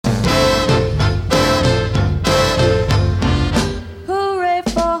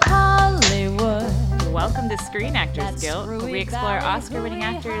Guilt, where we explore Oscar-winning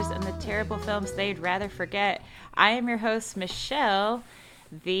actors and the terrible films they'd rather forget. I am your host, Michelle,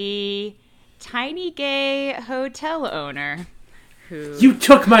 the tiny gay hotel owner who You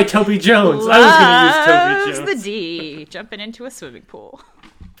took my Toby Jones. I was going to use Toby Jones. the D, jumping into a swimming pool.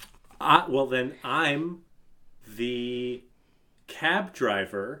 Well, then I'm the cab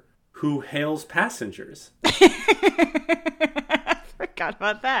driver who hails passengers. Forgot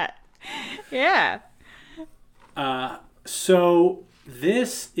about that. Yeah. So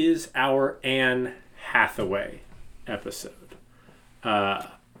this is our Anne Hathaway episode.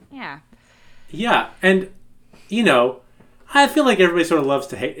 Yeah. Yeah, and you know, I feel like everybody sort of loves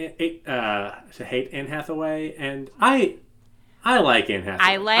to hate Anne Hathaway, and I like Anne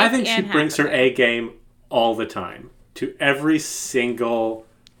Hathaway. I think she brings her A game all the time to every single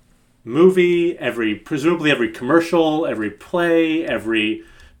movie, presumably every commercial, every play, every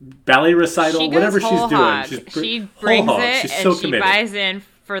ballet recital, whatever she's doing. She brings it she's and so she committed. buys in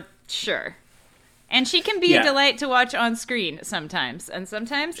for sure. And she can be a delight to watch on screen sometimes. And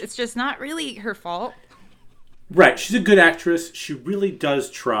sometimes it's just not really her fault. Right. She's a good actress. She really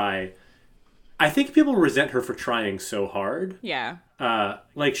does try. I think people resent her for trying so hard. Yeah.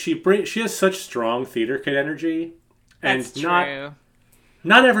 Like she has such strong theater kid energy. That's and true.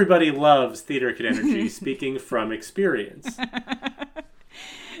 Not everybody loves theater kid energy, speaking from experience.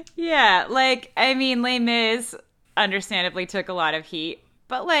 Yeah, like, I mean, Les Mis understandably took a lot of heat,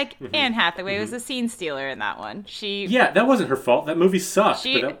 but, like, Anne Hathaway was a scene stealer in that one. Yeah, that wasn't her fault. That movie sucked.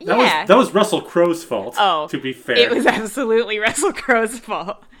 That was Russell Crowe's fault, to be fair. It was absolutely Russell Crowe's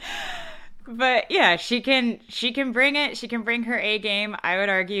fault. But, yeah, she can bring it. She can bring her A game. I would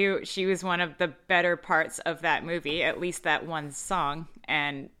argue she was one of the better parts of that movie, at least that one song.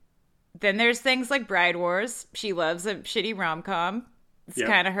 And then there's things like Bride Wars. She loves a shitty rom-com. It's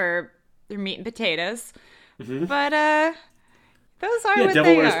kind of her meat and potatoes. Mm-hmm. But those are what Devil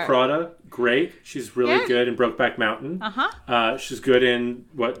they Wears are. Prada, great. She's really good in Brokeback Mountain. She's good in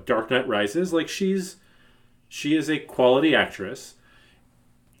Dark Knight Rises. Like she is a quality actress.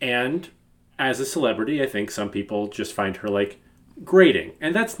 And as a celebrity, I think some people just find her like grating.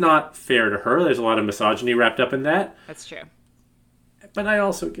 And that's not fair to her. There's a lot of misogyny wrapped up in that. That's true. But I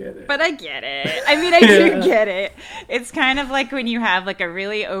also get it. But I get it. I mean, I do get it. It's kind of like when you have like a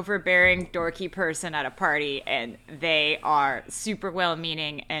really overbearing, dorky person at a party and they are super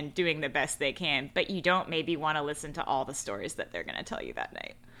well-meaning and doing the best they can, but you don't maybe want to listen to all the stories that they're going to tell you that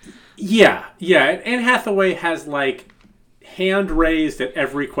night. Yeah. Anne Hathaway has like hand raised at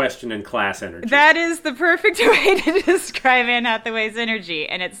every question in class energy. That is the perfect way to describe Anne Hathaway's energy.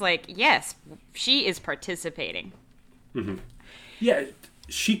 And it's like, yes, she is participating. Mm-hmm. Yeah,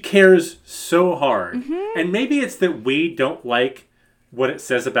 she cares so hard. Mm-hmm. And maybe it's that we don't like what it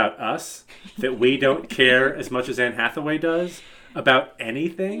says about us, that we don't care as much as Anne Hathaway does about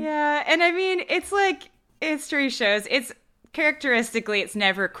anything. Yeah, and I mean, it's like history shows, it's characteristically, it's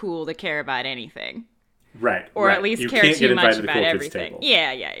never cool to care about anything. Right. Or right. at least you care too much to the about cool everything.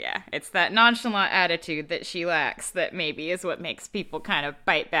 Yeah. It's that nonchalant attitude that she lacks that maybe is what makes people kind of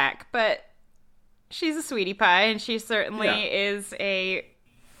bite back. But she's a sweetie pie, and she certainly is a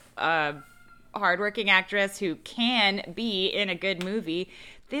hardworking actress who can be in a good movie.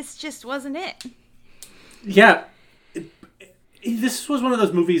 This just wasn't it. Yeah. This was one of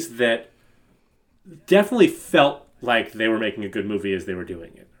those movies that definitely felt like they were making a good movie as they were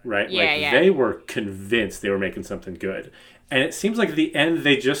doing it, right? They were convinced they were making something good. And it seems like at the end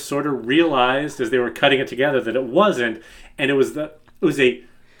they just sort of realized as they were cutting it together that it wasn't, and it was a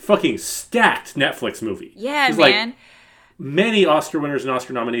fucking stacked Netflix movie. Yeah, man. Like many Oscar winners and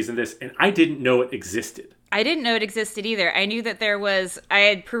Oscar nominees in this, and I didn't know it existed. I didn't know it existed either. I knew that there was. I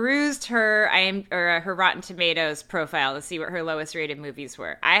had perused her Rotten Tomatoes profile to see what her lowest rated movies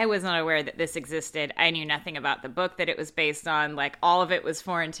were. I was not aware that this existed. I knew nothing about the book that it was based on. Like all of it was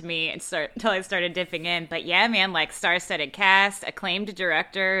foreign to me until I started dipping in. But yeah, man, like star-studded cast, acclaimed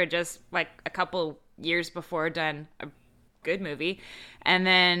director, just like a couple years before done a good movie, and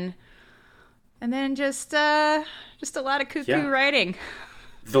then just a lot of cuckoo writing.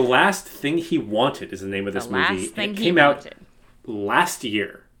 The Last Thing He Wanted is the name of this movie. It came out last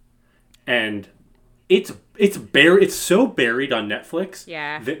year, and it's so buried on Netflix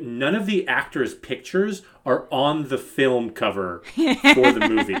that none of the actors' pictures are on the film cover for the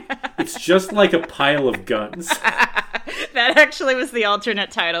movie. It's just like a pile of guns. That actually was the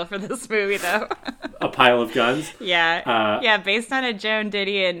alternate title for this movie, though. A pile of guns? Yeah. Based on a Joan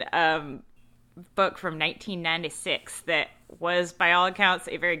Didion book from 1996 that was, by all accounts,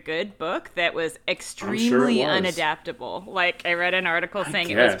 a very good book that was extremely unadaptable. Like, I read an article saying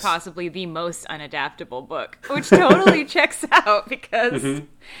it was possibly the most unadaptable book, which totally checks out because,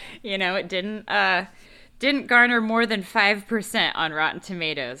 it didn't garner more than 5% on Rotten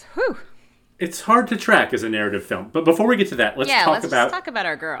Tomatoes. Whew. It's hard to track as a narrative film. But before we get to that, let's talk about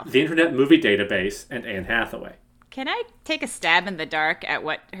our girl. The Internet Movie Database and Anne Hathaway. Can I take a stab in the dark at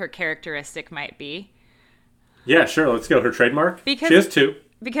what her characteristic might be? Yeah, sure. Let's go. Her trademark? She has 2.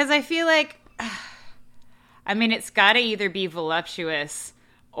 Because I feel like, it's got to either be voluptuous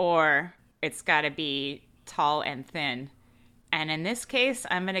or it's got to be tall and thin. And in this case,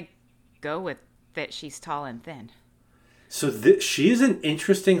 I'm going to go with that she's tall and thin. So she is an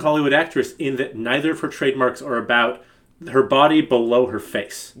interesting Hollywood actress in that neither of her trademarks are about her body below her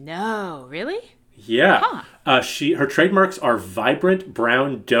face. No, really? Yeah. Huh. Her trademarks are vibrant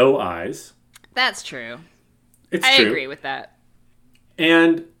brown doe eyes. That's true. I agree with that.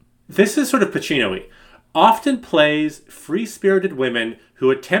 And this is sort of Pacino-y. Often plays free-spirited women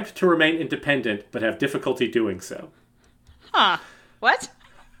who attempt to remain independent but have difficulty doing so. Huh. What?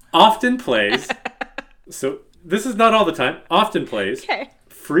 Often plays... So this is not all the time. Often plays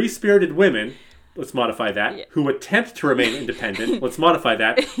free-spirited women, let's modify that, who attempt to remain independent, let's modify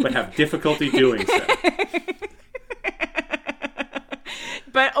that, but have difficulty doing so.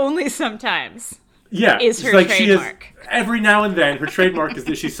 But only sometimes. Yeah, is her trademark. Every now and then, her trademark is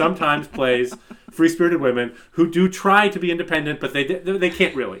that she sometimes plays free-spirited women who do try to be independent, but they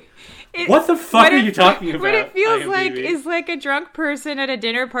can't really. What the fuck are you talking about? What it feels like is like a drunk person at a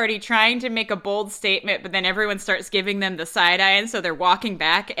dinner party trying to make a bold statement, but then everyone starts giving them the side eye, and so they're walking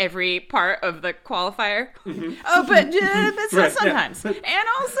back every part of the qualifier. Mm-hmm. Oh, but right, sometimes, and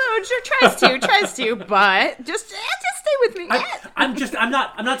also tries to, but just stay with me. I'm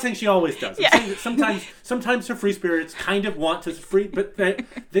not saying she always does. I'm saying that sometimes her free spirits kind of want to free, but they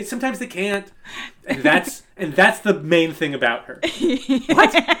sometimes they can't, and that's the main thing about her.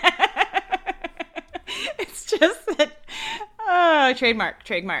 What? It's just that trademark.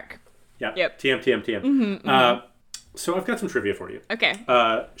 Yep. TM. Mm-hmm. So I've got some trivia for you. Okay.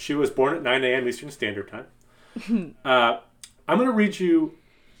 She was born at 9 a.m. Eastern Standard Time. I'm going to read you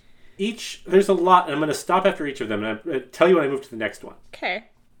each. There's a lot, and I'm going to stop after each of them, and I'm going to tell you when I move to the next one. Okay.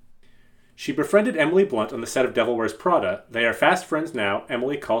 She befriended Emily Blunt on the set of Devil Wears Prada. They are fast friends now.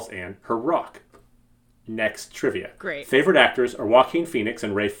 Emily calls Anne her rock. Next trivia. Great. Favorite actors are Joaquin Phoenix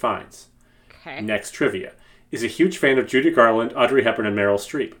and Ralph Fiennes. Okay. Next trivia. Is a huge fan of Judy Garland, Audrey Hepburn, and Meryl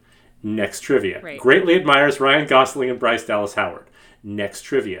Streep. Next trivia. Right. Greatly admires Ryan Gosling and Bryce Dallas Howard. Next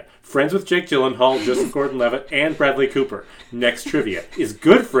trivia. Friends with Jake Gyllenhaal, Joseph Gordon-Levitt, and Bradley Cooper. Next trivia. Is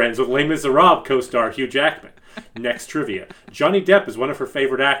good friends with Les Miserables co-star Hugh Jackman. Next trivia. Johnny Depp is one of her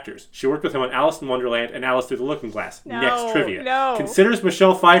favorite actors. She worked with him on Alice in Wonderland and Alice Through the Looking Glass. Next trivia. Considers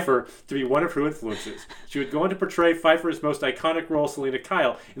Michelle Pfeiffer to be one of her influences. She would go on to portray Pfeiffer's most iconic role, Selena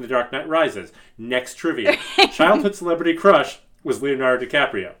Kyle, in The Dark Knight Rises. Next trivia. Childhood celebrity crush was Leonardo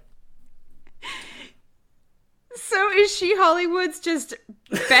DiCaprio. So is she Hollywood's just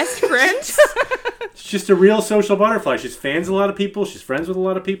best friend? She's just a real social butterfly. She's fans of a lot of people. She's friends with a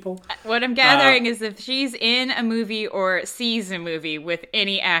lot of people. What I'm gathering is if she's in a movie or sees a movie with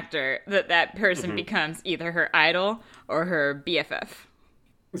any actor, that person becomes either her idol or her BFF.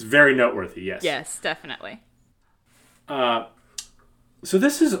 It's very noteworthy, yes. Yes, definitely. So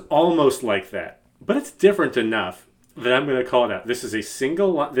this is almost like that, but it's different enough that I'm going to call it out. This is a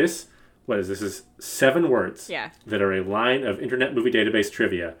single line. This is 7 words that are a line of Internet Movie Database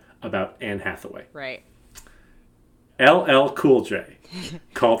trivia about Anne Hathaway. Right. LL Cool J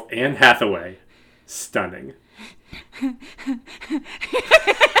called Anne Hathaway stunning. You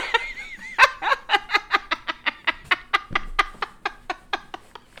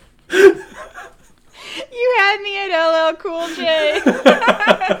had me at LL Cool J.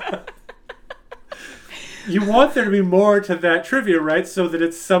 You want there to be more to that trivia, right? So that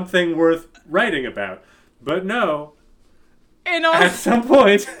it's something worth writing about. But no. And also, at some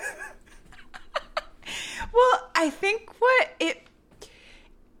point. Well, I think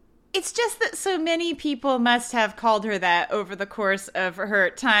it's just that so many people must have called her that over the course of her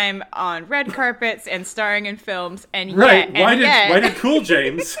time on red carpets and starring in films. And right. Why did Cool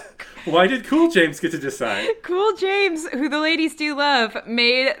James... Why did Cool James get to decide? Cool James, who the ladies do love,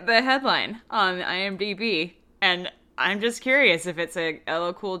 made the headline on IMDb. And I'm just curious if it's a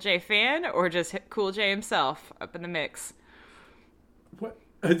LL Cool J fan or just Cool J himself up in the mix. What?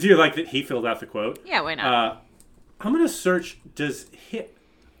 Do you like that he filled out the quote? Yeah, why not? I'm going to search, does hit...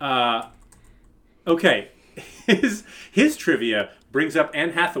 okay. His trivia brings up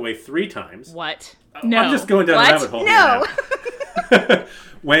Anne Hathaway 3 times. What? No. I'm just going down a rabbit hole. No.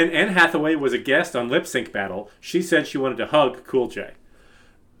 When Anne Hathaway was a guest on Lip Sync Battle, she said she wanted to hug Cool J.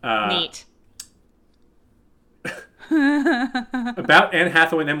 Neat. About Anne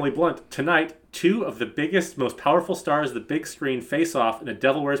Hathaway and Emily Blunt, tonight, 2 of the biggest, most powerful stars of the big screen face off in a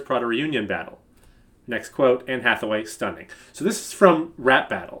Devil Wears Prada reunion battle. Next quote, Anne Hathaway, stunning. So this is from Rap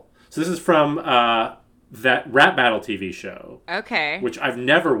Battle. So this is from that Rap Battle TV show. Okay. Which I've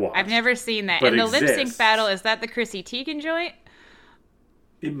never watched. I've never seen that. And the Lip Sync Battle, is that the Chrissy Teigen joint?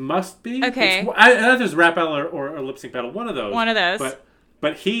 It must be. Okay. I know there's Rap Battle or a Lip Sync Battle. One of those. One of those.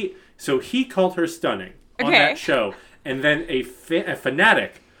 But he called her stunning on that show. And then a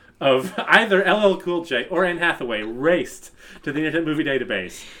fanatic of either LL Cool J or Anne Hathaway raced to the Internet Movie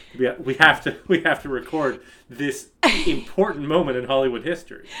Database. We have to record this important moment in Hollywood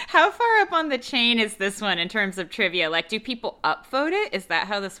history. How far up on the chain is this one in terms of trivia? Like, do people upvote it? Is that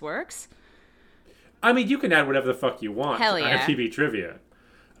how this works? I mean, you can add whatever the fuck you want to IMDb trivia.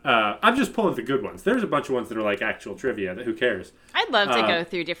 I'm just pulling the good ones. There's a bunch of ones that are like actual trivia. Who cares? I'd love to go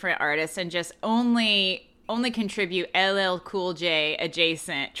through different artists and just only contribute LL Cool J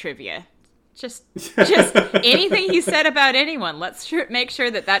adjacent trivia. Just anything he said about anyone. Let's make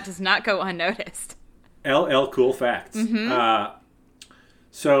sure that does not go unnoticed. LL Cool facts. Mm-hmm.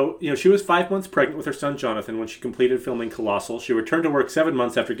 So, she was 5 months pregnant with her son Jonathan when she completed filming Colossal. She returned to work 7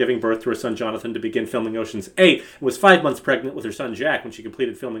 months after giving birth to her son Jonathan to begin filming Ocean's 8, and was 5 months pregnant with her son Jack when she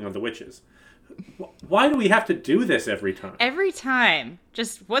completed filming on The Witches. Why do we have to do this every time? Every time.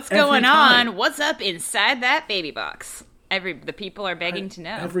 Just what's going on? What's up inside that baby box? The people are begging to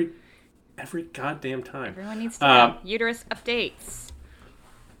know. Every goddamn time. Everyone needs to know. Uterus updates.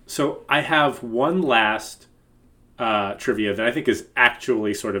 So I have one last trivia that I think is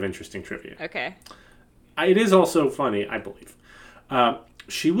actually sort of interesting trivia. Okay. It is also funny, I believe.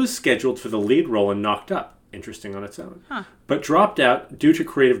 She was scheduled for the lead role in Knocked Up. Interesting on its own. Huh. But dropped out due to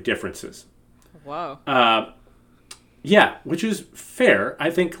creative differences. Whoa. Yeah, which is fair. I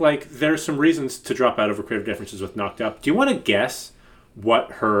think there's some reasons to drop out over creative differences with Knocked Up. Do you want to guess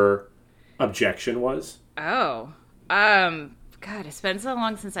what her objection was? Oh. God, it's been so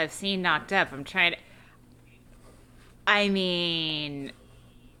long since I've seen Knocked Up. I'm trying to... I mean,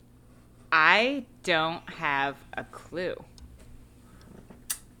 I don't have a clue.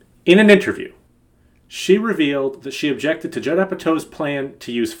 In an interview, she revealed that she objected to Judd Apatow's plan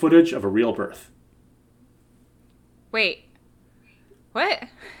to use footage of a real birth. Wait. What?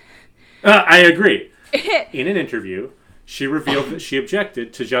 I agree. In an interview, she revealed that she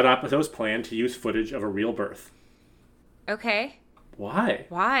objected to Judd Apatow's plan to use footage of a real birth. Okay. Why?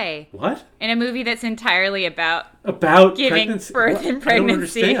 Wwhy? What? In a movie that's entirely about giving pregnancy. Birth and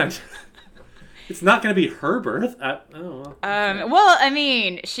pregnancy. I don't understand. It's not going to be her birth. Well, I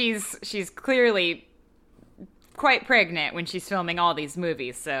mean, she's clearly quite pregnant when she's filming all these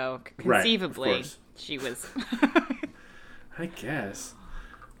movies, so conceivably she was. I guess.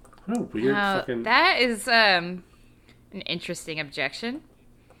 What a weird fucking. That is an interesting objection.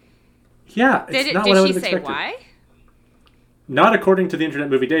 Yeah, it's not what I would have expected. Did she say why? Not according to the Internet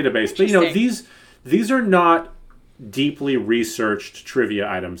Movie Database, but these are not deeply researched trivia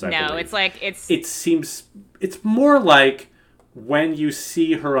items. I believe. It seems it's more like when you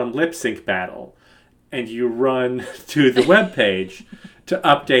see her on Lip Sync Battle, and you run to the webpage to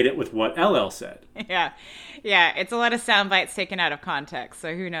update it with what LL said. Yeah, it's a lot of sound bites taken out of context,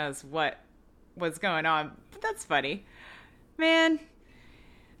 so who knows what was going on. But that's funny, man.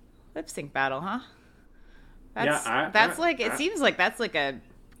 Lip Sync Battle, huh? It seems like that's like a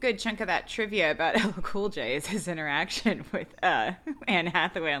good chunk of that trivia about LL Cool J is his interaction with Anne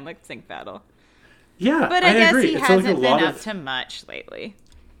Hathaway on Lip Sync Battle. Yeah, but I guess he hasn't been up to much lately.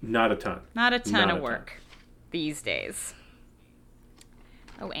 Not a ton. Not a ton of work these days.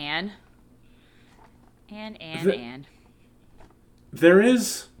 Oh, Anne. Anne. There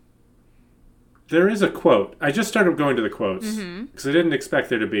is a quote. I just started going to the quotes because I didn't expect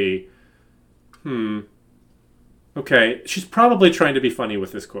there to be. Okay, she's probably trying to be funny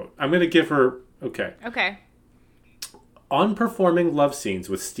with this quote. I'm going to give her... Okay. On performing love scenes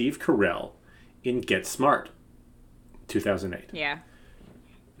with Steve Carell in Get Smart, 2008. Yeah.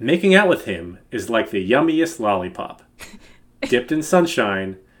 Making out with him is like the yummiest lollipop, dipped in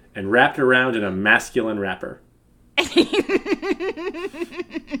sunshine and wrapped around in a masculine wrapper.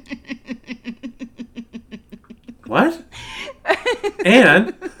 What?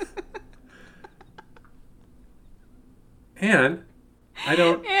 And I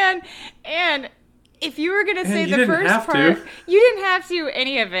don't... And if you were going to say the first part... You didn't have to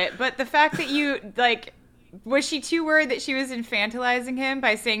any of it, but the fact that you, Was she too worried that she was infantilizing him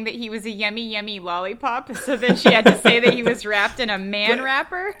by saying that he was a yummy, yummy lollipop? So then she had to say that he was wrapped in a man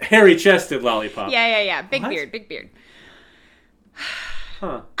wrapper? Hairy-chested lollipop. Yeah. Big beard.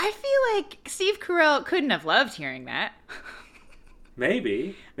 Huh. I feel like Steve Carell couldn't have loved hearing that.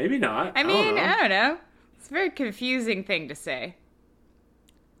 Maybe. Maybe not. I mean, I don't know. It's a very confusing thing to say.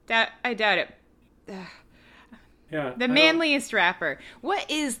 I doubt it. Yeah. The manliest rapper. What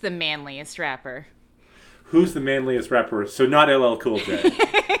is the manliest rapper? Who's the manliest rapper? So not LL Cool J.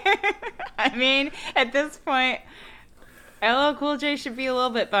 I mean, at this point, LL Cool J should be a little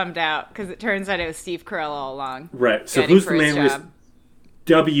bit bummed out because it turns out it was Steve Carell all along. Right. So who's the manliest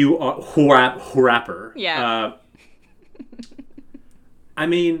rapper? Yeah. I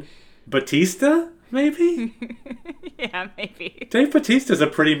mean, Batista, maybe? Yeah, maybe. Dave Bautista's a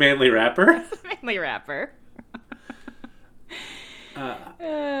pretty manly rapper. Manly rapper.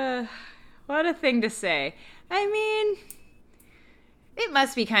 What a thing to say. I mean, it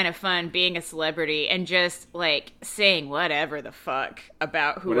must be kind of fun being a celebrity and just, like, saying whatever the fuck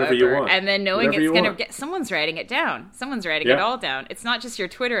about whoever. You want. And then knowing it's going to get... Someone's writing it down. Someone's writing it all down. It's not just your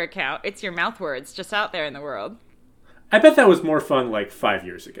Twitter account. It's your mouth words just out there in the world. I bet that was more fun, like, 5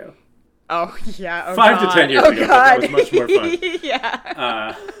 years ago. Oh, yeah. Oh, 5 to 10 years ago. God. That was much more fun.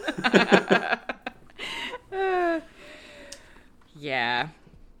 Yeah. Yeah.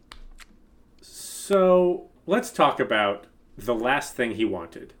 So, let's talk about The Last Thing He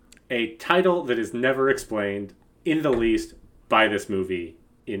Wanted. A title that is never explained in the least by this movie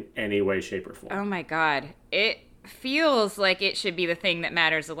in any way, shape, or form. Oh my God. It feels like it should be the thing that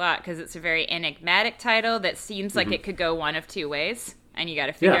matters a lot because it's a very enigmatic title that seems like it could go one of two ways. And you got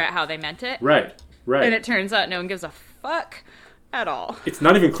to figure out how they meant it. Right. And it turns out no one gives a fuck at all. It's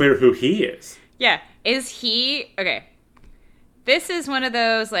not even clear who he is. Yeah. Is he... Okay. This is one of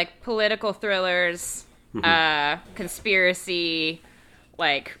those, like, political thrillers, conspiracy,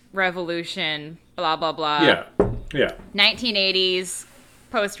 like, revolution, blah, blah, blah. Yeah. 1980s,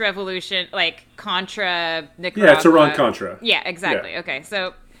 post-revolution, like, Contra, Nicaragua. Yeah, it's Iran-Contra. Yeah, exactly. Yeah. Okay,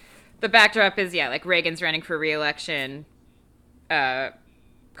 so the backdrop is, like, Reagan's running for re-election,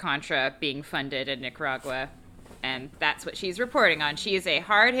 Contra being funded in Nicaragua. And that's what she's reporting on. She is a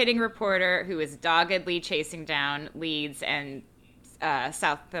hard-hitting reporter who is doggedly chasing down leads and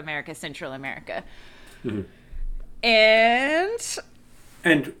South America, Central America. Mm-hmm.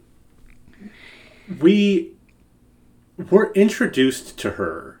 And we were introduced to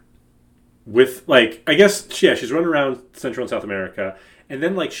her with, like, I guess, she's running around Central and South America, and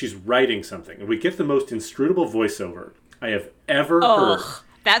then, like, she's writing something. And we get the most inscrutable voiceover I have ever heard.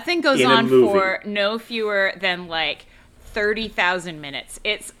 That thing goes on for no fewer than, like, 30,000 minutes.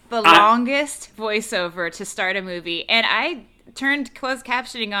 It's the longest voiceover to start a movie. And I turned closed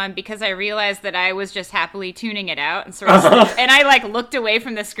captioning on because I realized that I was just happily tuning it out. And sort of and I, like, looked away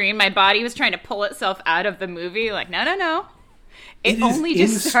from the screen. My body was trying to pull itself out of the movie. Like, no. It only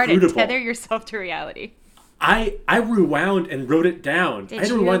just started. Tether yourself to reality. I rewound and wrote it down. I had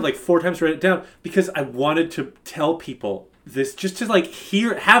to rewind like 4 times to write it down because I wanted to tell people this, just to like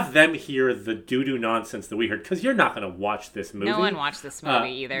have them hear the doo-doo nonsense that we heard, because you're not going to watch this movie. No one watched this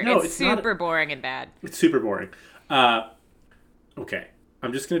movie either. No, it's super boring and bad. It's super boring. Okay,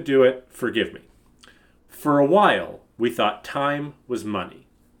 I'm just going to do it. Forgive me. For a while, we thought time was money.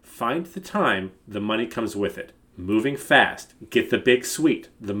 Find the time, the money comes with it. Moving fast, get the big suite,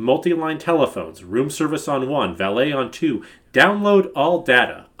 the multi-line telephones, room service on 1, valet on 2, download all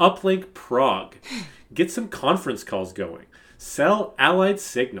data, uplink Prague, get some conference calls going, sell Allied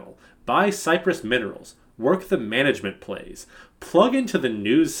Signal, buy Cypress Minerals, work the management plays, plug into the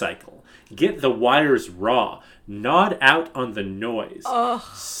news cycle, get the wires raw, nod out on the noise.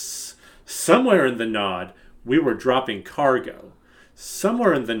 Somewhere in the nod, we were dropping cargo.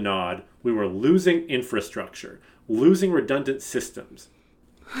 Somewhere in the nod, we were losing infrastructure, losing redundant systems,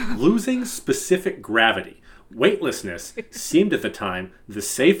 losing specific gravity. Weightlessness seemed at the time the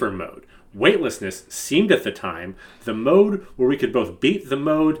safer mode. Weightlessness seemed at the time the mode where we could both beat the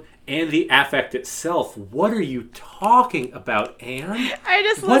mode and the affect itself. What are you talking about, Anne? I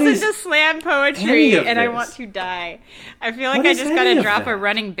just listened to slam poetry and I want to die. I feel like I just got to drop a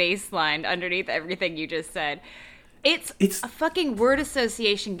running bass line underneath everything you just said. It's a fucking word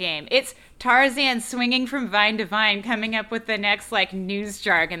association game. It's Tarzan swinging from vine to vine, coming up with the next, like, news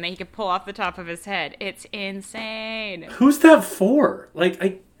jargon that he could pull off the top of his head. It's insane. Who's that for? Like,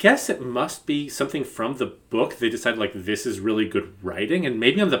 I guess it must be something from the book. They decided, like, this is really good writing, and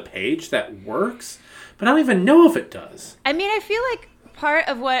maybe on the page that works, but I don't even know if it does. I mean, I feel like part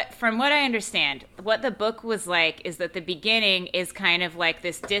of from what I understand, what the book was like is that the beginning is kind of like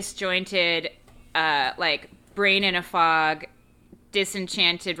this disjointed like brain in a fog,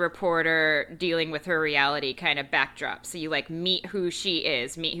 disenchanted reporter dealing with her reality kind of backdrop. So you like meet who she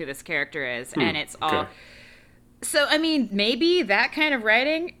is, meet who this character is, and it's all. So I mean, maybe that kind of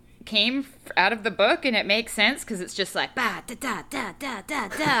writing came out of the book, and it makes sense because it's just like ba da da da da da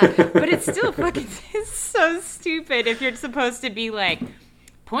da. But it's still fucking it's so stupid if you're supposed to be like,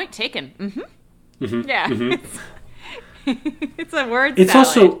 point taken. Mm-hmm. Mm-hmm. Yeah. Mm-hmm. It's a word. It's salad.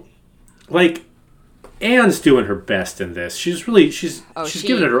 Also like. Anne's doing her best in this. She's giving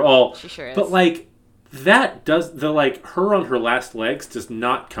it her all. She sure is. But like that does the like her on her last legs does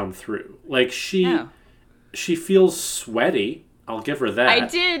not come through. Like she feels sweaty. I'll give her that. I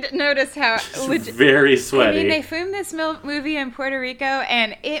did notice how very sweaty. I mean, they filmed this movie in Puerto Rico,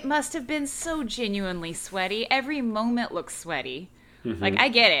 and it must have been so genuinely sweaty. Every moment looks sweaty. Mm-hmm. Like, I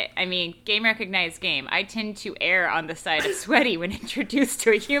get it. I mean, game recognized game. I tend to err on the side of sweaty when introduced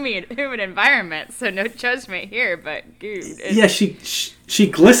to a human environment, so no judgment here, but dude. Yeah, she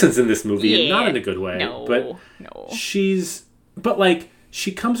glistens in this movie, and not in a good way. But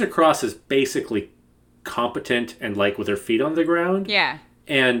she comes across as basically competent and, like, with her feet on the ground. Yeah.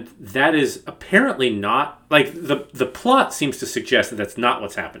 And that is apparently not, like, the plot seems to suggest that that's not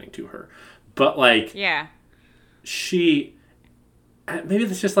what's happening to her. But, like, maybe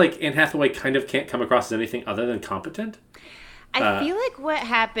it's just like Anne Hathaway kind of can't come across as anything other than competent. I feel like what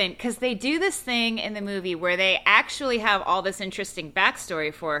happened, because they do this thing in the movie where they actually have all this interesting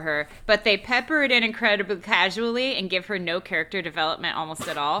backstory for her, but they pepper it in incredibly casually and give her no character development almost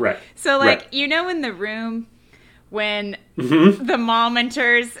at all. Right. So, like, you know in The Room when the mom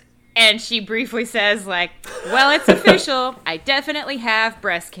enters and she briefly says, like, well, it's official. I definitely have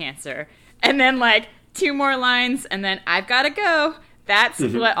breast cancer. And then, like, 2 more lines, and then I've got to go. That's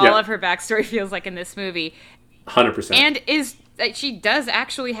what all of her backstory feels like in this movie. 100%. And she does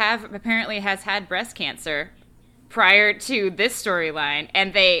actually apparently has had breast cancer prior to this storyline.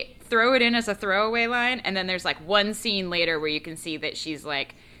 And they throw it in as a throwaway line. And then there's like one scene later where you can see that she's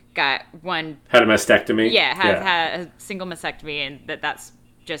like had a mastectomy. Yeah, had a single mastectomy. And that's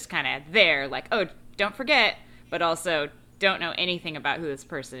just kind of there. Like, oh, don't forget. But also don't know anything about who this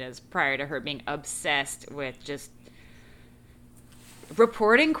person is prior to her being obsessed with just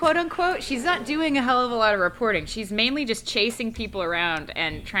reporting, quote unquote. She's not doing a hell of a lot of reporting. She's mainly just chasing people around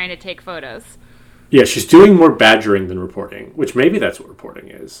and trying to take photos. Yeah, she's doing more badgering than reporting, which maybe that's what reporting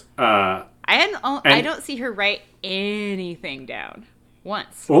is. I don't see her write anything down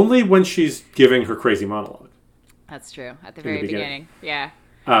once. Only when she's giving her crazy monologue. That's true. At the very beginning. Yeah.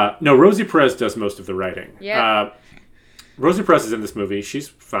 No, Rosie Perez does most of the writing. Yeah. Rosie Perez is in this movie. She's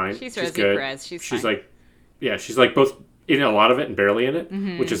fine. She's Rosie good. Perez. She's fine. She's like both in a lot of it and barely in it,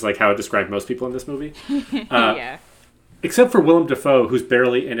 which is like how I describe most people in this movie. Yeah. Except for Willem Dafoe, who's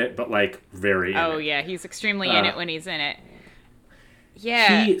barely in it, but like very in it. Oh, yeah. He's extremely in it when he's in it.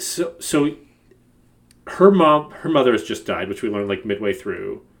 Yeah. So her mother has just died, which we learned like midway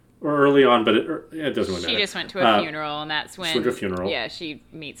through. Or early on, but it doesn't really matter. She just went to a funeral, and that's when... She went to a funeral. Yeah, she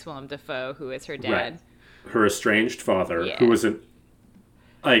meets Willem Dafoe, who is her dad. Right. Her estranged father, who was a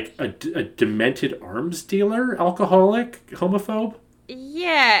demented arms dealer, alcoholic, homophobe.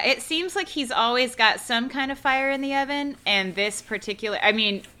 Yeah, it seems like he's always got some kind of fire in the oven, and this particular... I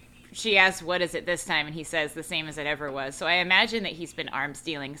mean, she asks, what is it this time? And he says, the same as it ever was. So I imagine that he's been arms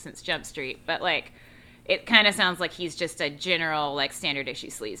dealing since Jump Street, but, like, it kind of sounds like he's just a general, like, standard issue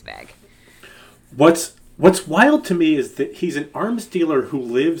sleazebag. What's wild to me is that he's an arms dealer who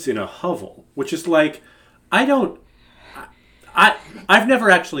lives in a hovel, which is like... I've never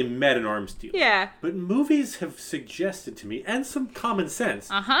actually met an arms dealer. Yeah. But movies have suggested to me, and some common sense,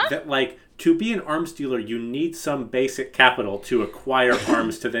 that, like, to be an arms dealer, you need some basic capital to acquire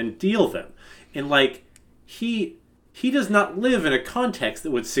arms to then deal them. And, like, he does not live in a context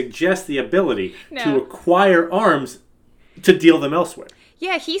that would suggest the ability to acquire arms to deal them elsewhere.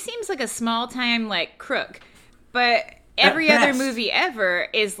 Yeah, he seems like a small-time, like, crook. But... Every other movie ever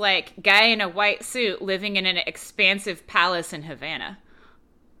is like guy in a white suit living in an expansive palace in Havana.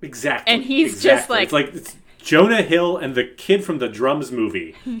 Exactly. And he's just like... It's Jonah Hill and the kid from the Drums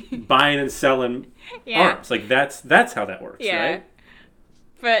movie buying and selling arms. Like, that's how that works, right?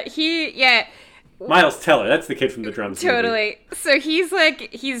 But Miles Teller, that's the kid from the Drums movie. Totally. So he's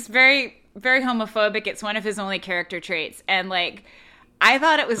very, very homophobic. It's one of his only character traits. And, like... I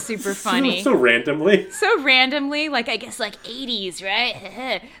thought it was super funny. So randomly. Like, I guess, like, 80s,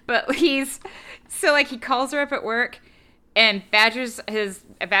 right? But he calls her up at work and badgers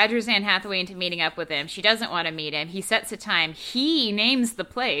Anne Hathaway into meeting up with him. She doesn't want to meet him. He sets a time. He names the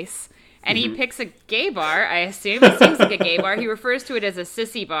place. And he picks a gay bar, I assume. It seems like a gay bar. He refers to it as a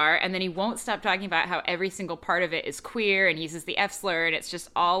sissy bar, and then he won't stop talking about how every single part of it is queer, and he uses the F slur, and it's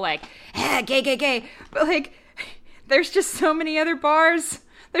just all like, gay, gay, gay. But, like, there's just so many other bars.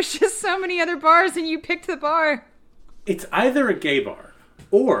 There's just so many other bars, and you picked the bar. It's either a gay bar,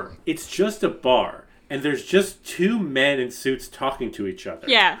 or it's just a bar, and there's just two men in suits talking to each other.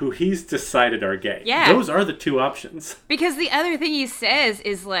 Yeah. Who he's decided are gay. Yeah. Those are the two options. Because the other thing he says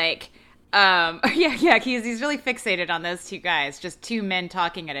is like, he's really fixated on those two guys, just two men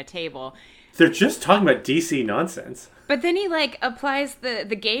talking at a table. They're just talking about DC nonsense. But then he, like, applies the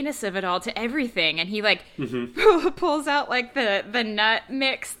gayness of it all to everything, and he, like, pulls out, like, the nut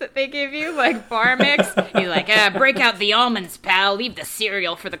mix that they give you, like, bar mix. He's like, break out the almonds, pal, leave the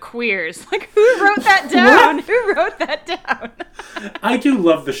cereal for the queers. Like, who wrote that down? Who wrote that down? I do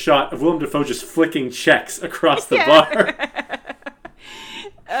love the shot of Willem Dafoe just flicking checks across the bar.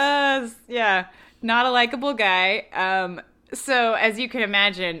 Not a likable guy. So, as you can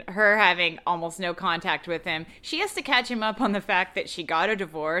imagine, her having almost no contact with him, she has to catch him up on the fact that she got a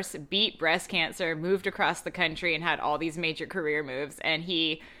divorce, beat breast cancer, moved across the country, and had all these major career moves, and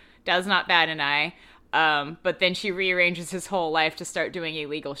he does not bat an eye. But then she rearranges his whole life to start doing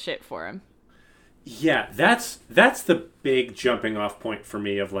illegal shit for him. Yeah, that's the big jumping off point for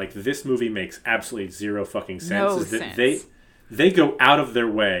me of, like, this movie makes absolutely zero fucking sense. They go out of their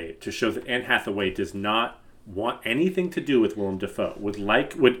way to show that Anne Hathaway does not want anything to do with Willem Dafoe,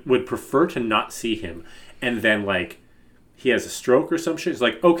 would prefer to not see him, and then, like, he has a stroke or some shit. It's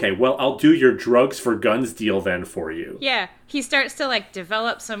like, okay, well, I'll do your drugs for guns deal then for you. Yeah, he starts to, like,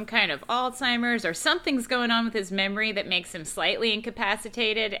 develop some kind of Alzheimer's, or something's going on with his memory that makes him slightly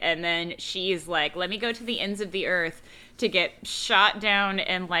incapacitated, and then she's like, let me go to the ends of the earth to get shot down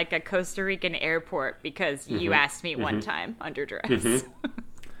in, like, a Costa Rican airport because you asked me one time under duress.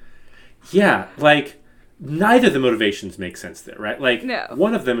 Yeah, like, neither of the motivations make sense there, right? Like, no.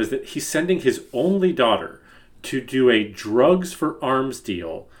 One of them is that he's sending his only daughter to do a drugs for arms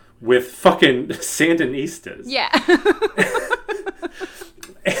deal with fucking Sandinistas. Yeah.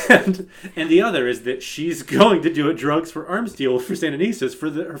 and the other is that she's going to do a drugs for arms deal for Sandinistas for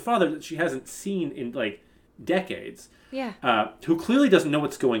her father that she hasn't seen in, like, decades. Yeah. Who clearly doesn't know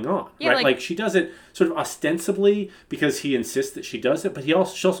what's going on, yeah, right? Like, she does it sort of ostensibly because he insists that she does it, but she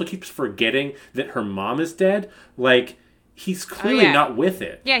also keeps forgetting that her mom is dead. Like, he's clearly not with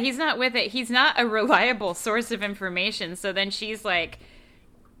it. Yeah, he's not with it. He's not a reliable source of information. So then she's, like,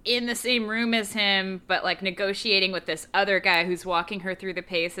 in the same room as him, but, like, negotiating with this other guy who's walking her through the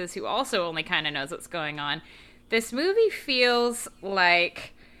paces, who also only kind of knows what's going on. This movie feels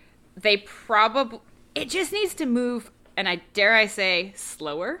like it just needs to move, and dare I say,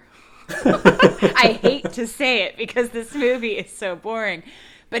 slower. I hate to say it because this movie is so boring,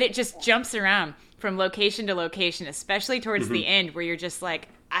 but it just jumps around from location to location, especially towards the end, where you're just like,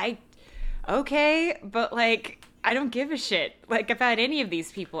 okay, but, like, I don't give a shit, like, about any of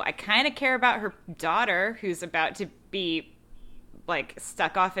these people. I kind of care about her daughter, who's about to be, like,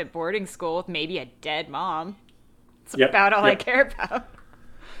 stuck off at boarding school with maybe a dead mom. It's about all I care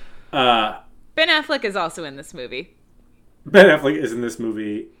about. Ben Affleck is also in this movie. Ben Affleck is in this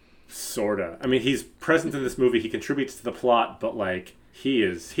movie, sorta. I mean, he's present in this movie. He contributes to the plot, but, like, he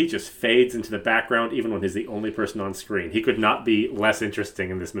just fades into the background even when he's the only person on screen. He could not be less interesting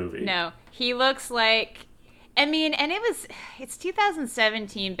in this movie. No, he looks like, I mean, and it's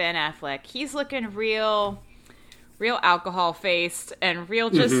 2017 Ben Affleck. He's looking real alcohol faced and real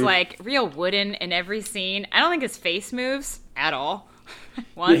real wooden in every scene. I don't think his face moves at all.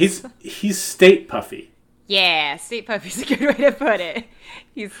 Yeah, he's state puffy. Yeah, state puffy's a good way to put it.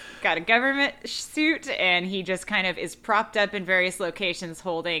 He's got a government suit, and he just kind of is propped up in various locations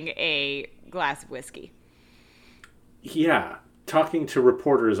holding a glass of whiskey. Yeah, talking to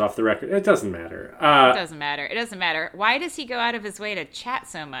reporters off the record. It doesn't matter. It doesn't matter. Why does he go out of his way to chat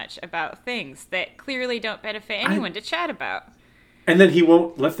so much about things that clearly don't benefit anyone to chat about? And then he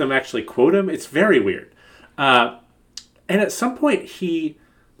won't let them actually quote him. It's very weird. And at some point, he,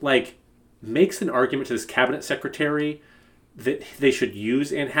 like, makes an argument to this cabinet secretary that they should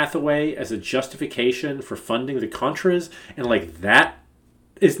use Anne Hathaway as a justification for funding the Contras, and, like, that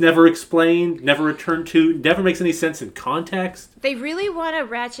is never explained, never returned to, never makes any sense in context. They really want to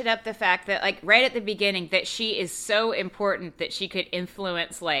ratchet up the fact that, like, right at the beginning, that she is so important that she could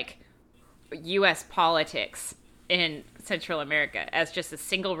influence, like, U.S. politics in Central America as just a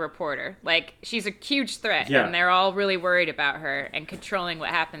single reporter. Like, she's a huge threat, and they're all really worried about her and controlling what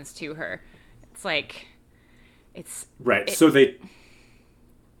happens to her. It's like, right. So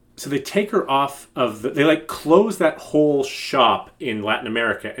So they take her off of they like close that whole shop in Latin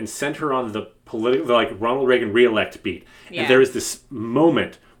America and send her on the like Ronald Reagan re-elect beat. Yeah. And there is this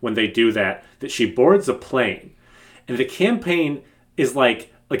moment when they do that she boards a plane, and the campaign is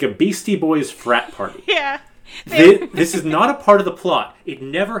like a Beastie Boys frat party. Yeah. This is not a part of the plot. It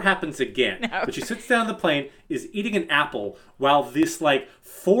never happens again. No. But she sits down on the plane, is eating an apple, while this like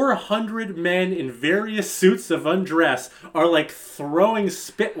 400 men in various suits of undress are like throwing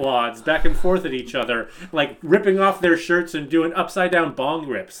spitwads back and forth at each other, like ripping off their shirts and doing upside down bong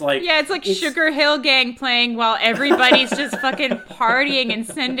rips. Like, yeah, it's like Sugar Hill Gang playing while everybody's just fucking partying and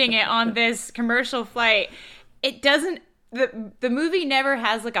sending it on this commercial flight. It doesn't. The movie never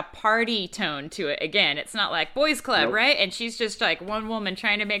has like a party tone to it. Again, it's not like Boys Club, nope. Right? And she's just like one woman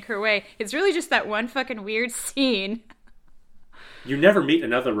trying to make her way. It's really just that one fucking weird scene. You never meet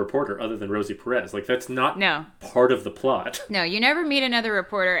another reporter other than Rosie Perez. Like, that's not part of the plot. No, you never meet another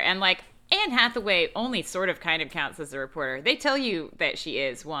reporter. And like, Anne Hathaway only sort of kind of counts as a reporter. They tell you that she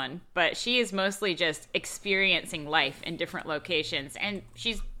is one, but she is mostly just experiencing life in different locations. And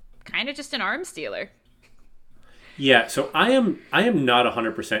she's kind of just an arms dealer. Yeah, so I am not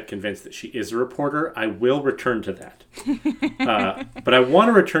 100% convinced that she is a reporter. I will return to that. But I want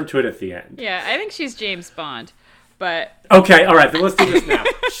to return to it at the end. Yeah, I think she's James Bond. But okay, all right, then let's do this now.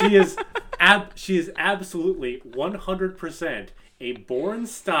 She is absolutely 100% a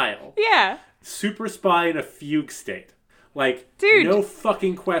Bourne-style super spy in a fugue state. Like, dude, no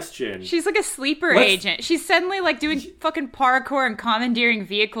fucking question. She's like a sleeper agent. She's suddenly like doing fucking parkour and commandeering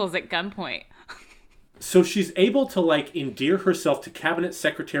vehicles at gunpoint. So she's able to, like, endear herself to cabinet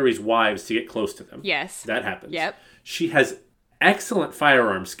secretaries' wives to get close to them. Yes. That happens. Yep. She has excellent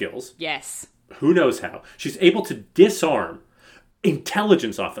firearm skills. Yes. Who knows how. She's able to disarm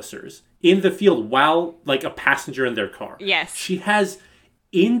intelligence officers in the field while, like, a passenger in their car. Yes. She has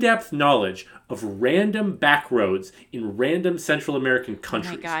in-depth knowledge of random back roads in random Central American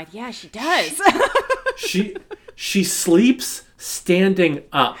countries. Oh, my God. Yeah, she does. She sleeps standing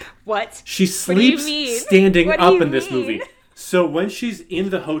up. What? She sleeps standing up in this movie. So when she's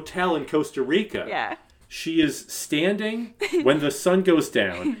in the hotel in Costa Rica, she is standing when the sun goes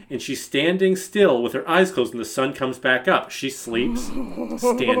down, and she's standing still with her eyes closed, and the sun comes back up. She sleeps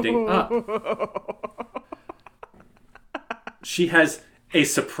standing up. She has a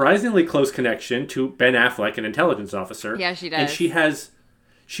surprisingly close connection to Ben Affleck, an intelligence officer. Yeah, she does. And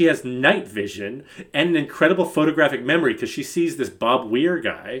she has night vision and an incredible photographic memory because she sees this Bob Weir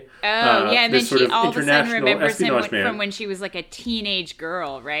guy. Oh, yeah, and then she all of a sudden remembers him from when she was like a teenage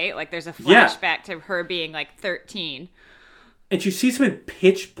girl, right? Like there's a flashback to her being like 13. And she sees him in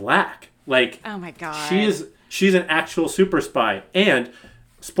pitch black. Like, oh my God. She's an actual super spy. And,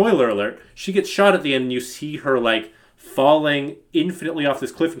 spoiler alert, she gets shot at the end and you see her like falling infinitely off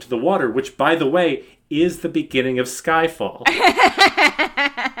this cliff into the water, which, by the way, is the beginning of Skyfall.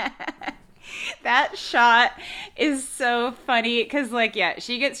 That shot is so funny because, like, yeah,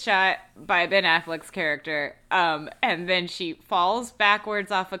 she gets shot by Ben Affleck's character, and then she falls backwards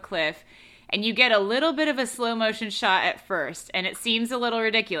off a cliff, and you get a little bit of a slow motion shot at first, and it seems a little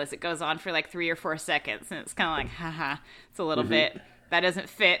ridiculous. It goes on for like 3 or 4 seconds, and it's kind of like, haha, it's a little bit. That doesn't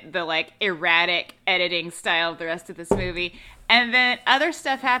fit the, like, erratic editing style of the rest of this movie. And then other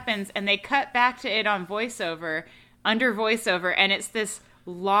stuff happens, and they cut back to it on voiceover, under voiceover, and it's this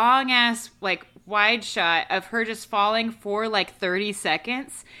long-ass, like, wide shot of her just falling for, like, 30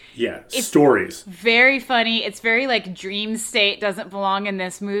 seconds. Yeah, it's stories. Very funny. It's very, like, dream state doesn't belong in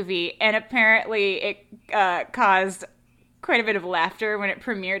this movie. And apparently it caused quite a bit of laughter when it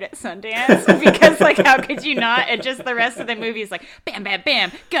premiered at Sundance because, like, how could you not? And just the rest of the movie is like bam, bam,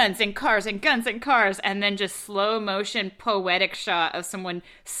 bam, guns and cars and guns and cars, and then just slow motion poetic shot of someone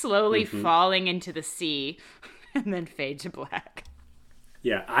slowly falling into the sea and then fade to black.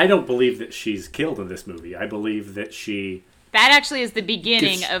 Yeah, I don't believe that she's killed in this movie. I believe that that actually is the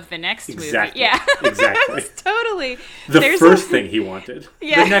beginning of the next movie. Yeah, exactly. Totally. The first thing he wanted.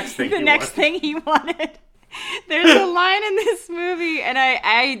 Yeah, the next thing he wanted. There's a line in this movie, and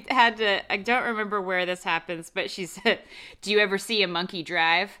I don't remember where this happens, but she said, "Do you ever see a monkey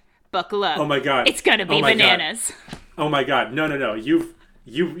drive? Buckle up. Oh my God. It's gonna be bananas." God. Oh my God. No. You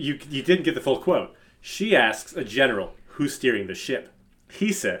didn't get the full quote. She asks a general, who's steering the ship?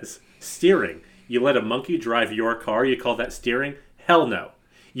 He says, steering. You let a monkey drive your car, you call that steering? Hell no.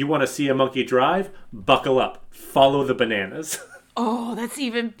 You want to see a monkey drive? Buckle up. Follow the bananas. Oh, that's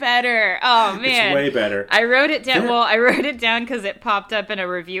even better. Oh, man. It's way better. I wrote it down. Well, I wrote it down because it popped up in a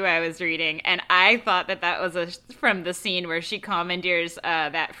review I was reading, and I thought that was from the scene where she commandeers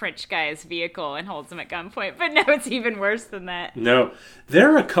that French guy's vehicle and holds him at gunpoint. But no, it's even worse than that. No.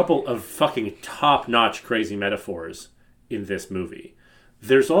 There are a couple of fucking top-notch crazy metaphors in this movie.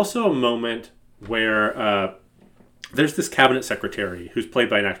 There's also a moment where there's this cabinet secretary who's played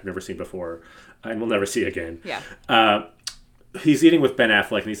by an actor I've never seen before, and we'll never see again. Yeah. He's eating with Ben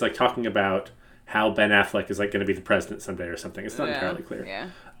Affleck, and he's like talking about how Ben Affleck is like going to be the president someday or something. It's not entirely clear. Yeah.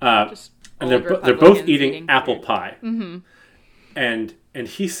 And they're both eating apple pie. Mm-hmm. And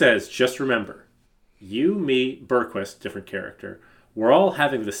he says, just remember, you, me, Berquist, different character, we're all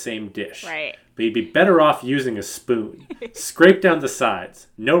having the same dish. Right. But you'd be better off using a spoon. Scrape down the sides.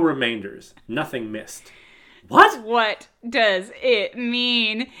 No remainders. Nothing missed. What? What does it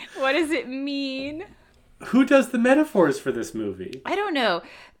mean? What does it mean? Who does the metaphors for this movie? I don't know.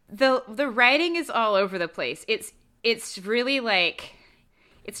 The writing is all over the place. It's really like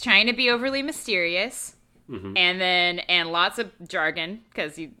it's trying to be overly mysterious, and lots of jargon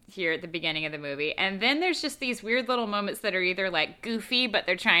because you hear at the beginning of the movie, and then there's just these weird little moments that are either like goofy, but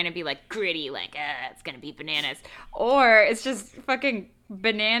they're trying to be like gritty, like it's gonna be bananas, or it's just fucking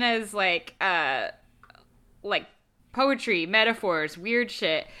bananas, like poetry, metaphors, weird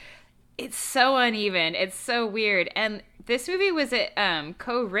shit. It's so uneven. It's so weird. And this movie was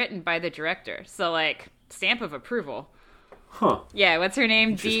co-written by the director. So, like, stamp of approval. Huh. Yeah, what's her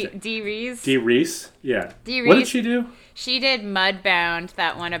name? Dee Reese? Dee Reese? Yeah. Dee Reese. What did she do? She did Mudbound,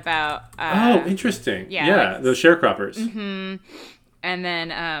 that one about... oh, interesting. Yeah, the sharecroppers. Mm-hmm. And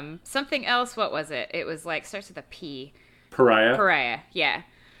then something else, what was it? It was, like, starts with a P. Pariah, yeah.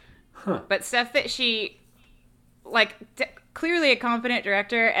 Huh. But stuff that she... like clearly a competent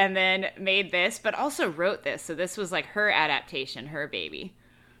director, and then made this, but also wrote this. So this was like her adaptation, her baby.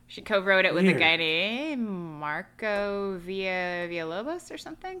 She co-wrote it with a guy named Marco Villalobos or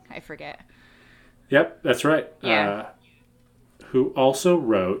something. I forget. Yep, that's right. Yeah. Who also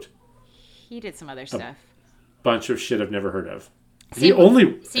wrote... He did some other stuff. Bunch of shit I've never heard of. His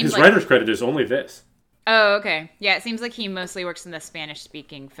writer's credit is only this. Oh, okay. Yeah, it seems like he mostly works in the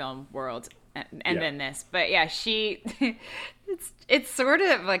Spanish-speaking film world. And then this, but yeah, it's sort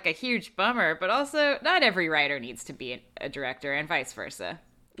of like a huge bummer, but also not every writer needs to be a director, and vice versa.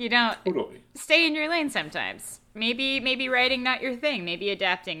 You don't stay in your lane sometimes. Maybe writing not your thing. Maybe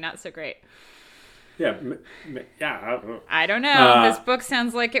adapting not so great. Yeah, I don't know. This book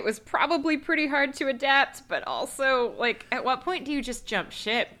sounds like it was probably pretty hard to adapt, but also, like, at what point do you just jump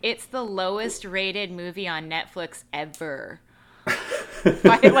ship? It's the lowest rated movie on Netflix ever.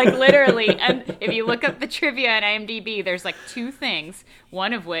 Like, literally. And if you look up the trivia on IMDb, there's like two things,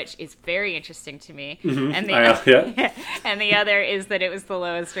 one of which is very interesting to me, and the other is that it was the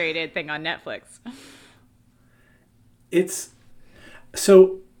lowest rated thing on Netflix.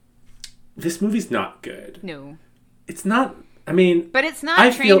 This movie's not good. No, it's not. I mean, but it's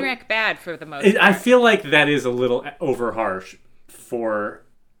not train wreck bad for the most part. I feel like that is a little over harsh for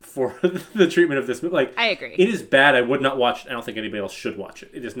the treatment of this movie. Like, I agree. It is bad. I would not watch it. I don't think anybody else should watch it.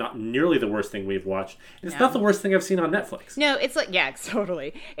 It is not nearly the worst thing we've watched. It's not the worst thing I've seen on Netflix. No, it's like, yeah,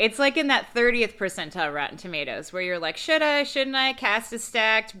 totally. It's like in that 30th percentile Rotten Tomatoes where you're like, should I, shouldn't I? Cast is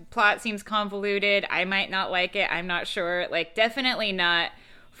stacked. Plot seems convoluted. I might not like it. I'm not sure. Like, definitely not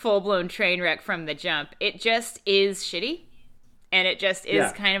full-blown train wreck from the jump. It just is shitty. And it just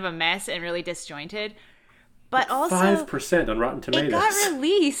is kind of a mess and really disjointed. But also 5% on Rotten Tomatoes. It got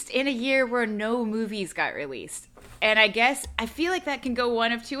released in a year where no movies got released. And I feel like that can go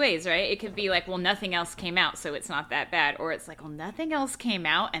one of two ways, right? It could be like, well, nothing else came out, so it's not that bad. Or it's like, well, nothing else came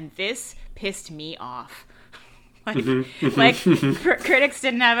out, and this pissed me off. Critics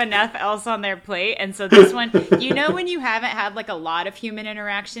didn't have enough else on their plate, and so this one, when you haven't had like a lot of human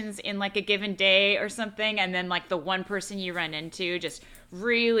interactions in like a given day or something, and then like the one person you run into just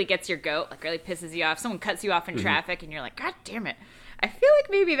really gets your goat, like really pisses you off. Someone cuts you off in traffic, and you're like, God damn it. I feel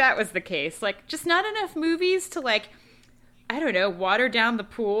like maybe that was the case. Like, just not enough movies to like, I don't know, water down the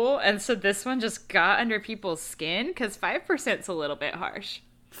pool, and so this one just got under people's skin, because 5%'s a little bit harsh.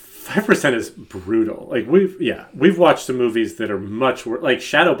 5% is brutal. Like, we've watched some movies that are much worse. Like,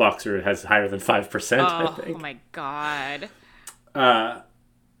 Shadowboxer has higher than 5%, I think. Oh my god.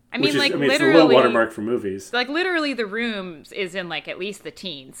 Literally, it's the low watermark for movies. Like, literally, The Room is in, like, at least the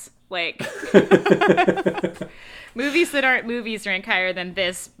teens. Like, movies that aren't movies rank higher than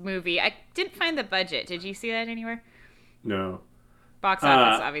this movie. I didn't find the budget. Did you see that anywhere? No. Box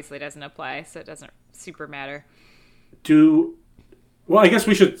office obviously doesn't apply, so it doesn't super matter. Well, I guess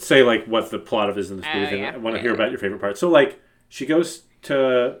we should say, like, what the plot of is in this movie. I want to hear about your favorite part. So, like, She goes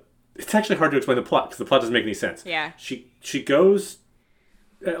to... It's actually hard to explain the plot because the plot doesn't make any sense. Yeah. She goes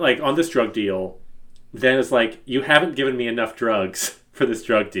on this drug deal, then is like, you haven't given me enough drugs for this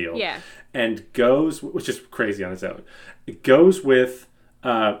drug deal. Yeah. And goes, which is crazy on its own, goes with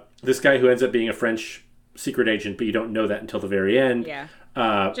this guy who ends up being a French secret agent, but you don't know that until the very end. Yeah.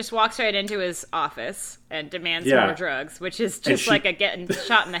 Just walks right into his office and demands more drugs, which is just like a getting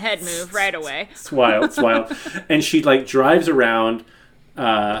shot in the head move right away. It's wild. And she drives around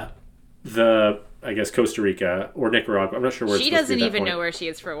I guess Costa Rica or Nicaragua. I'm not sure where she doesn't even know where she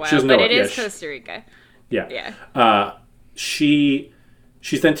is for a while, but it is Costa Rica. Yeah. Yeah. She's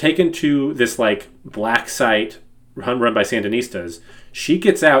then taken to this black site run by Sandinistas. She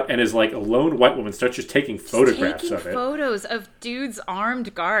gets out and is a lone white woman, starts just taking photographs of it. Photos of dudes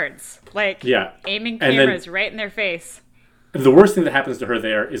armed guards. Aiming and cameras right in their face. The worst thing that happens to her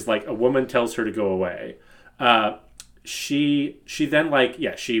there is a woman tells her to go away. She then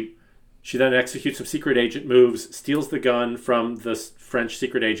she then executes some secret agent moves, steals the gun from the French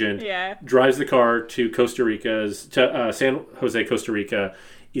secret agent, drives the car to San Jose, Costa Rica,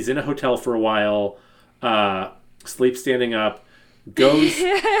 is in a hotel for a while, sleeps standing up, goes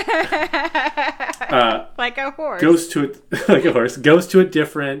like a horse. Goes to a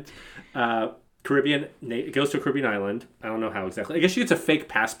different Caribbean island. I don't know how exactly. I guess she gets a fake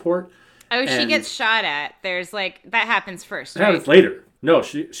passport. Oh, she gets shot at. There's that happens first. That happens later. No,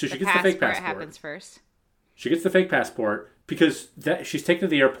 she gets the fake passport. Happens first. She gets the fake passport because she's taken to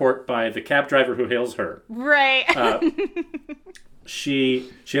the airport by the cab driver who hails her. Right.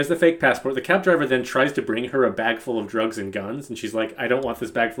 She has the fake passport. The cab driver then tries to bring her a bag full of drugs and guns, and she's like, I don't want this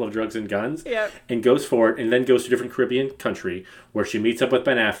bag full of drugs and guns. Yep. And goes for it, and then goes to a different Caribbean country where she meets up with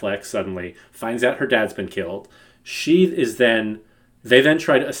Ben Affleck suddenly, finds out her dad's been killed. They then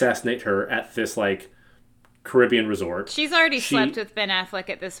try to assassinate her at this Caribbean resort. She's already slept with Ben Affleck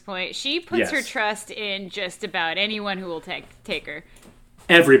at this point. She puts her trust in just about anyone who will take her.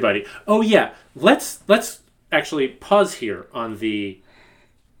 Everybody. Oh yeah. Let's actually pause here on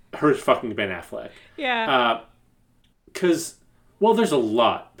her fucking Ben Affleck. Yeah. Because there's a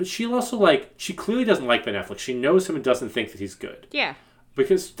lot, but she also she clearly doesn't like Ben Affleck. She knows him and doesn't think that he's good. Yeah.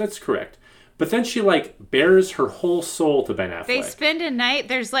 Because that's correct. But then she bears her whole soul to Ben Affleck. They spend a night.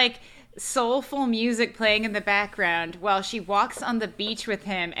 There's soulful music playing in the background while she walks on the beach with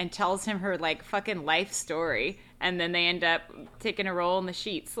him and tells him her fucking life story, and then they end up taking a roll in the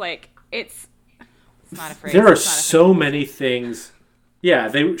sheets. It's not a phrase. There are so many things. Yeah,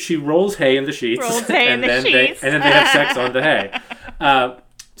 she rolls hay in the sheets. And then they have sex on the hay.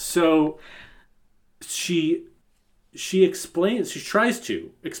 So she tries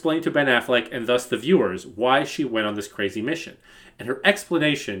to explain to Ben Affleck and thus the viewers why she went on this crazy mission, and her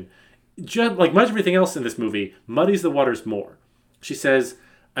explanation, just like much everything else in this movie, muddies the waters more. She says,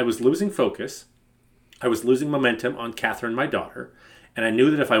 I was losing focus. I was losing momentum on Catherine, my daughter. And I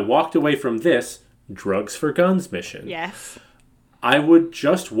knew that if I walked away from this drugs for guns mission, I would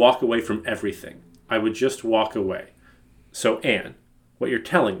just walk away from everything. I would just walk away. So, Anne, what you're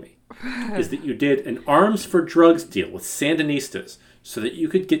telling me is that you did an arms for drugs deal with Sandinistas so that you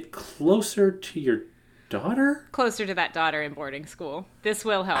could get closer to your daughter? Closer to that daughter in boarding school. This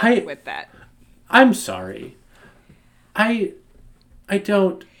will help with that. I'm sorry. I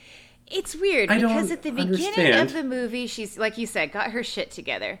don't... It's weird because at the beginning of the movie, she's, like you said, got her shit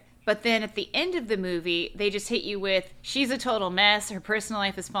together. But then at the end of the movie, they just hit you with, she's a total mess. Her personal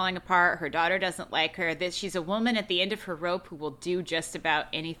life is falling apart. Her daughter doesn't like her. She's a woman at the end of her rope who will do just about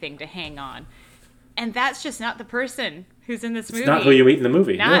anything to hang on. And that's just not the person who's in this movie. It's not who you meet in the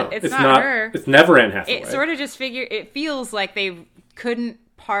movie. It's not her. It's never Anne Hathaway. It sort of just it feels like they couldn't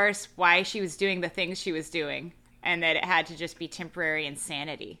parse why she was doing the things she was doing, and that it had to just be temporary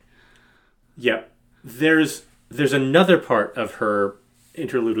insanity. Yep. There's another part of her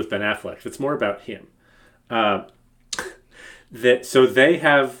interlude with Ben Affleck that's more about him. So they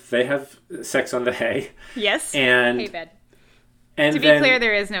have sex on the hay. Yes. And hay bed. And to be clear,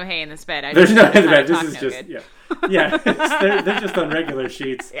 there is no hay in this bed. There's no hay in the bed. This is just yeah. They're just on regular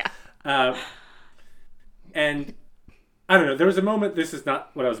sheets. Yeah. And I don't know. There was a moment. This is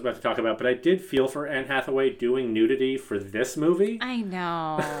not what I was about to talk about, but I did feel for Anne Hathaway doing nudity for this movie. I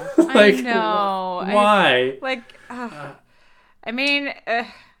know. I know. Why? I mean,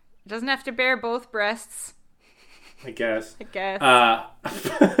 doesn't have to bear both breasts. I guess.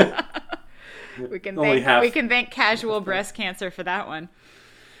 We can thank casual breast cancer for that one.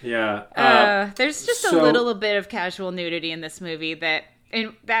 Yeah. There's just a little bit of casual nudity in this movie that,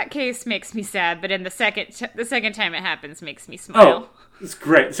 in that case, makes me sad. But in the second time it happens, makes me smile. It's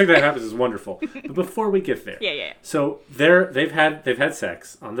great. The second that happens is wonderful. But before we get there, yeah. So they've had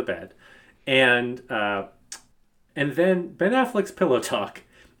sex on the bed, and then Ben Affleck's pillow talk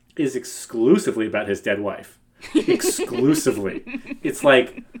is exclusively about his dead wife. Exclusively. It's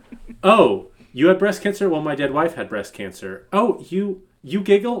like, oh, you had breast cancer? Well, my dead wife had breast cancer. Oh, you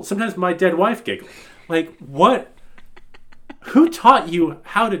giggle? Sometimes my dead wife giggles. Like, what? Who taught you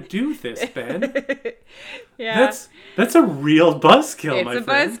how to do this, Ben? Yeah. That's a real buzzkill, my friend. It's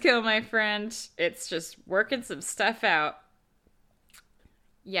a buzzkill, my friend. It's just working some stuff out.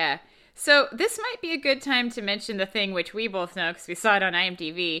 Yeah. So this might be a good time to mention the thing which we both know because we saw it on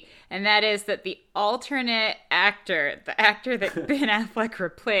IMDb, and that is that the alternate actor, the actor that Ben Affleck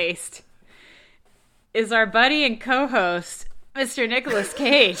replaced, is our buddy and co-host, Mr. Nicolas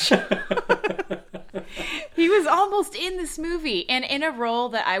Cage. He was almost in this movie and in a role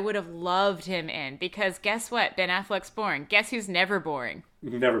that I would have loved him in because guess what? Ben Affleck's boring. Guess who's never boring?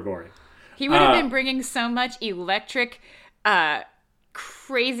 Never boring. He would have been bringing so much electric,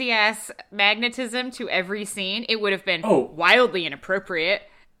 crazy-ass magnetism to every scene. It would have been wildly inappropriate.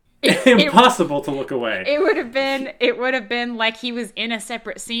 Impossible to look away. It would have been like he was in a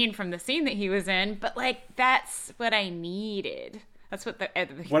separate scene from the scene that he was in, but like that's what I needed. That's what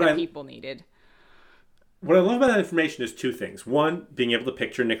the people needed. What I love about that information is two things. One, being able to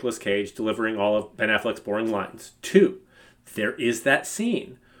picture Nicolas Cage delivering all of Ben Affleck's boring lines. Two, there is that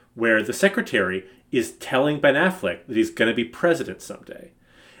scene where the secretary is telling Ben Affleck that he's going to be president someday.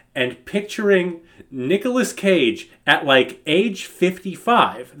 And picturing Nicolas Cage at like age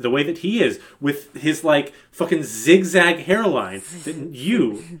 55, the way that he is, with his like fucking zigzag hairline, that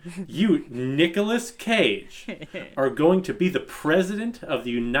you, Nicolas Cage, are going to be the president of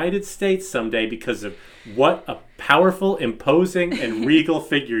the United States someday because of what a powerful, imposing, and regal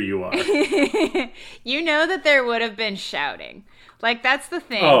figure you are. You know that there would have been shouting. Like, that's the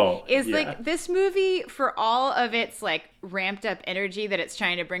thing. Like, this movie, for all of its, like, ramped up energy that it's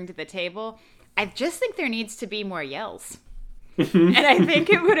trying to bring to the table, I just think there needs to be more yells. And I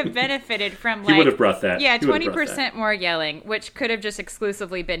think it would have benefited from, like... He would have brought that. Yeah, 20% more yelling, which could have just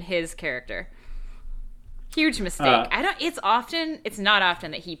exclusively been his character. Huge mistake. It's not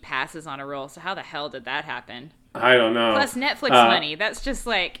often that he passes on a role, so how the hell did that happen? I don't know. Plus Netflix money. That's just,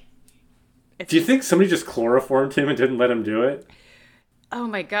 like... Do you think somebody just chloroformed him and didn't let him do it? Oh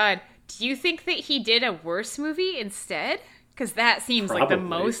my god. Do you think that he did a worse movie instead? Because that seems like the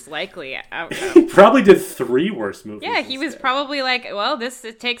most likely outcome. He probably did 3 worse movies. Yeah, he was probably like, well,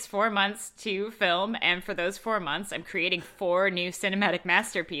 it takes 4 months to film, and for those 4 months, I'm creating 4 new cinematic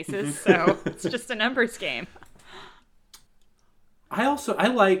masterpieces, so it's just a numbers game. I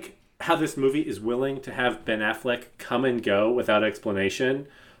like how this movie is willing to have Ben Affleck come and go without explanation.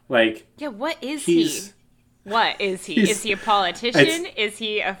 Like, yeah, what is he? What is he? Is he a politician? Is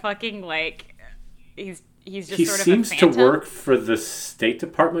he a fucking, like, he's just sort of a phantom? He seems to work for the State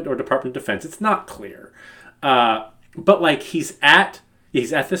Department or Department of Defense. It's not clear. But, like, he's at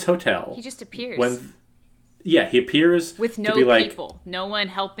this hotel. He just appears. He appears with no to be like, people. No one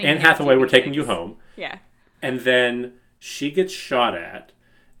helping Anne him. Hathaway, we're taking you home. Yeah. And then she gets shot at,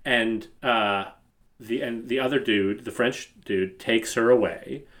 and the other dude, the French dude, takes her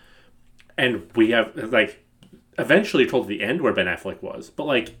away. And we have, like, eventually told the end where Ben Affleck was. But,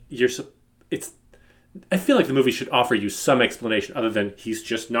 like, I feel like the movie should offer you some explanation other than he's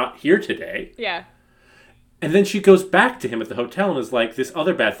just not here today. Yeah. And then she goes back to him at the hotel and is like, this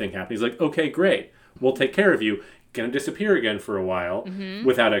other bad thing happened. He's like, okay, great. We'll take care of you. Gonna disappear again for a while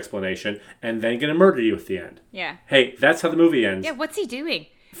without explanation. And then gonna murder you at the end. Yeah. Hey, that's how the movie ends. Yeah, what's he doing?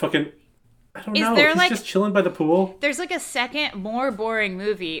 Fucking... I don't know. He's just chilling by the pool. There's like a second, more boring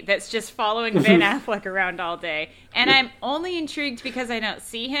movie that's just following Ben Affleck around all day. And I'm only intrigued because I don't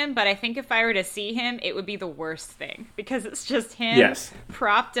see him, but I think if I were to see him, it would be the worst thing. Because it's just him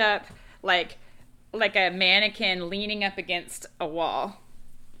propped up like a mannequin leaning up against a wall.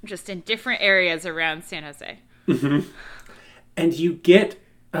 Just in different areas around San Jose. Mm-hmm. And you get...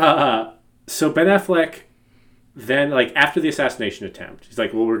 so Ben Affleck... Then, like, after the assassination attempt, he's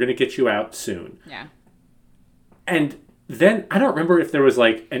like, well, we're going to get you out soon. Yeah. And then, I don't remember if there was,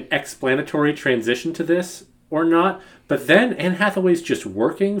 like, an explanatory transition to this or not, but then Anne Hathaway's just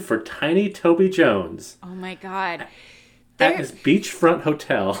working for tiny Toby Jones. Oh, my God. At his beachfront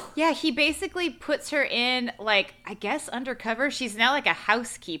hotel. Yeah, he basically puts her in, like, I guess undercover. She's now like a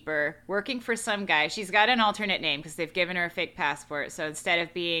housekeeper working for some guy. She's got an alternate name because they've given her a fake passport. So instead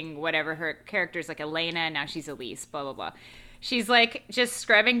of being whatever her character's like Elena, now she's Elise, blah, blah, blah. She's like just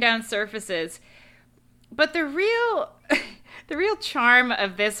scrubbing down surfaces. But the real charm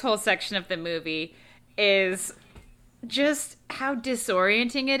of this whole section of the movie is just how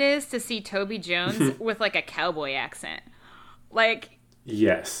disorienting it is to see Toby Jones with like a cowboy accent. Like,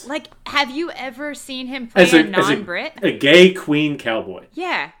 yes. Like, have you ever seen him play a non-Brit? A gay queen cowboy.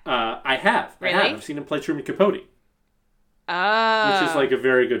 Yeah. I have. Really? I have. I've seen him play Truman Capote. Oh. Which is like a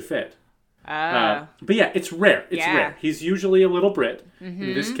very good fit. Oh. But yeah, it's rare. It's rare. He's usually a little Brit. Mm-hmm.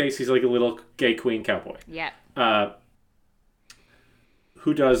 In this case, he's like a little gay queen cowboy. Yeah.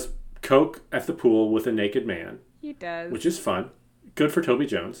 Who does coke at the pool with a naked man. He does. Which is fun. Good for Toby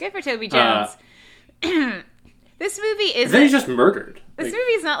Jones. Good for Toby Jones. This movie is. Then he's just murdered. This movie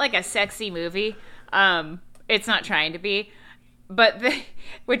is not like a sexy movie. It's not trying to be, but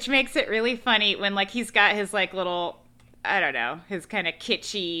which makes it really funny when like he's got his like little, I don't know, his kind of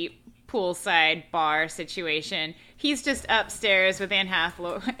kitschy poolside bar situation. He's just upstairs with Anne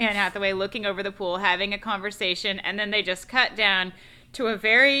Hathaway looking over the pool, having a conversation, and then they just cut down to a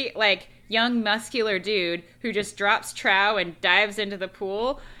very like young muscular dude who just drops trow and dives into the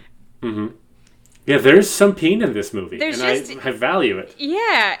pool. Mm-hmm. Yeah, there's some peen in this movie, I value it.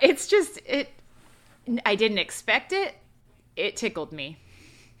 Yeah, it's just I didn't expect it. It tickled me.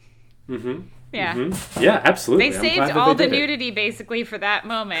 Mm-hmm. Yeah. Mm-hmm. Yeah, absolutely. They saved all the nudity basically for that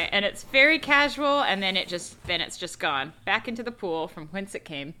moment, and it's very casual, and then it's just gone back into the pool from whence it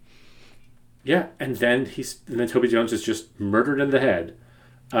came. Yeah, and then Toby Jones is just murdered in the head.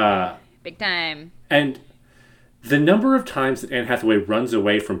 Big time. And the number of times that Anne Hathaway runs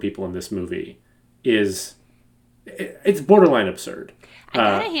away from people in this movie it's borderline absurd. I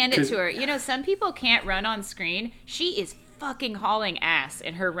gotta hand it to her. You know, some people can't run on screen. She is fucking hauling ass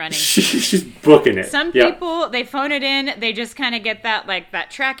in her running. She's booking it. Some people, they phone it in. They just kind of get that like that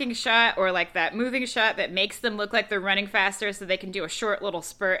tracking shot or like that moving shot that makes them look like they're running faster so they can do a short little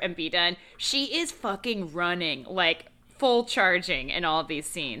spurt and be done. She is fucking running, like full charging in all of these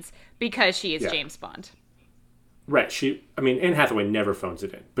scenes because she is James Bond. Right. Anne Hathaway never phones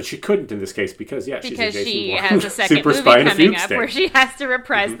it in, but she couldn't in this case because she's a Jason she Bourne has a second super movie spy in a coming fugue up state. where she has to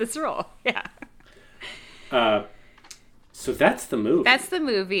reprise this role. Yeah. So that's the movie. That's the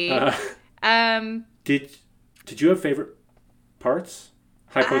movie. Did you have favorite parts?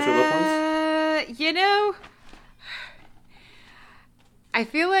 High points or low points? You know, I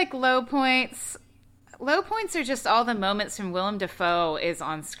feel like low points are just all the moments when Willem Dafoe is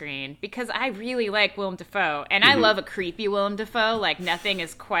on screen, because I really like Willem Dafoe, and I love a creepy Willem Dafoe. Like, nothing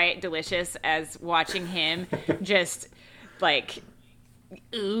is quite delicious as watching him just, like,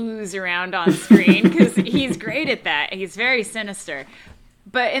 ooze around on screen, because he's great at that. He's very sinister.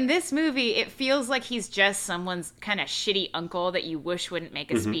 But in this movie, it feels like he's just someone's kind of shitty uncle that you wish wouldn't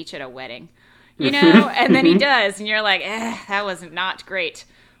make a speech at a wedding. You know? And then he does, and you're like, that was not great.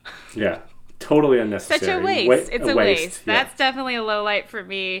 Yeah. Totally unnecessary. Such a waste. It's a waste. Yeah. That's definitely a low light for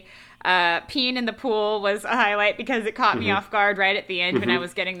me. Peeing in the pool was a highlight because it caught me off guard right at the end when I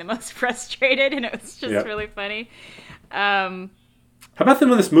was getting the most frustrated, and it was just really funny. How about then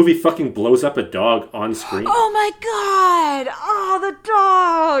when this movie fucking blows up a dog on screen? Oh my god! Oh, the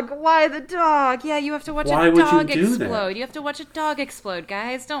dog! Why the dog? Yeah, you have to watch a dog explode. You have to watch a dog explode,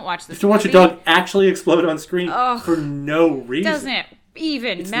 guys. Don't watch this movie. You have to watch a dog actually explode on screen for no reason. Doesn't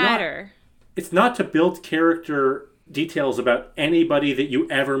even matter. It's not to build character details about anybody that you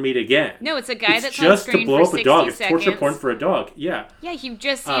ever meet again. No, it's a guy that's on just screen to blow for up a dog. 60 It's seconds. torture porn for a dog. Yeah. Yeah, you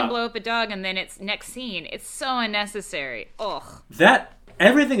just see him blow up a dog, and then it's next scene. It's so unnecessary. Ugh.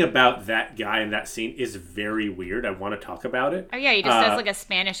 Everything about that guy in that scene is very weird. I want to talk about it. Oh yeah, he just does like a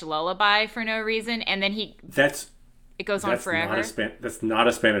Spanish lullaby for no reason, and then it goes on forever. That's not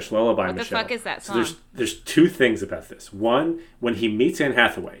a Spanish lullaby, What Michelle. the fuck is that song? So there's two things about this. One, when he meets Anne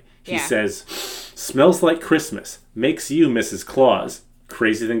Hathaway, he says, "Smells like Christmas. Makes you Mrs. Claus."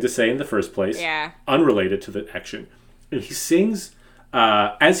 Crazy thing to say in the first place. Yeah. Unrelated to the action. And he sings,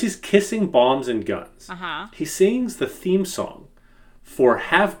 as he's kissing bombs and guns, he sings the theme song for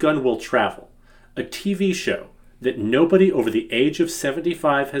Have Gun Will Travel, a TV show that nobody over the age of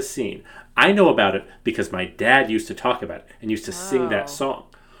 75 has seen. I know about it because my dad used to talk about it and used to sing that song.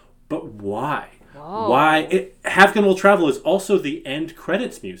 But why? Whoa. Why? Have Gun Will Travel is also the end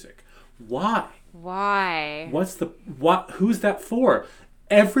credits music. Why? Why? Who's that for?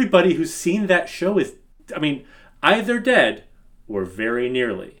 Everybody who's seen that show is, either dead or very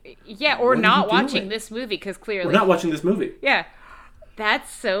nearly. Yeah, or not watching this movie, because clearly... We're not watching this movie. Yeah.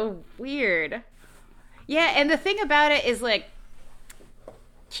 That's so weird. Yeah, and the thing about it is, like,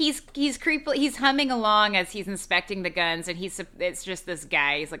 he's creepy. He's humming along as he's inspecting the guns, and it's just this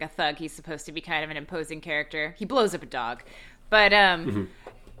guy. He's like a thug. He's supposed to be kind of an imposing character. He blows up a dog. But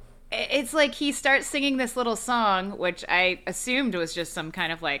it's like he starts singing this little song, which I assumed was just some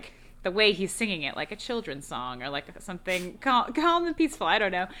kind of, like, the way he's singing it, like a children's song or like something calm and peaceful. I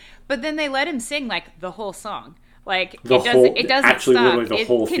don't know. But then they let him sing like the whole song. Like it doesn't actually stop. The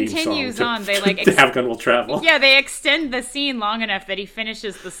whole it continues theme song on. They like to Have Gun Will Travel. Yeah, they extend the scene long enough that he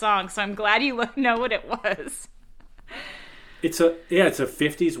finishes the song. So I'm glad you know what it was. It's a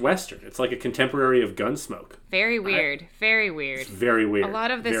 50s Western. It's like a contemporary of Gunsmoke. Very weird. Very weird. It's very weird. A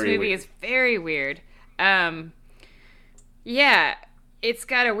lot of this movie is very weird. Yeah, it's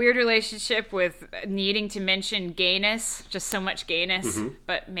got a weird relationship with needing to mention gayness, just so much gayness,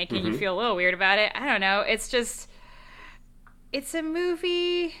 but making you feel a little weird about it. I don't know. It's a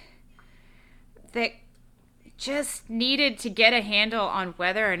movie that just needed to get a handle on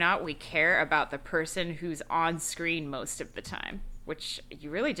whether or not we care about the person who's on screen most of the time, which you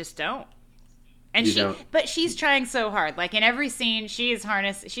really just don't. And but she's trying so hard. Like in every scene,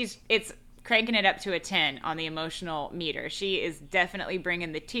 it's cranking it up to a 10 on the emotional meter. She is definitely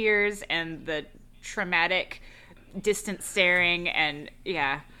bringing the tears and the traumatic distant staring, and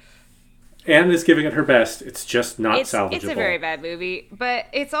yeah. Anne is giving it her best. It's just not salvageable. It's a very bad movie, but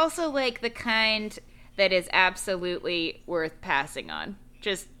it's also like the kind that is absolutely worth passing on.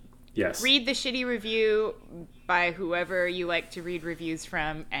 Just read the shitty review by whoever you like to read reviews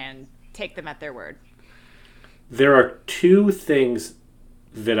from and take them at their word. There are two things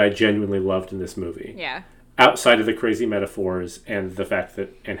that I genuinely loved in this movie. Yeah. Outside of the crazy metaphors and the fact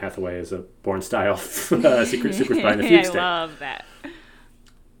that Anne Hathaway is a born-style secret super spy in a fugue state. I love that.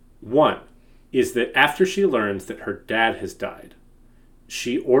 One is that after she learns that her dad has died,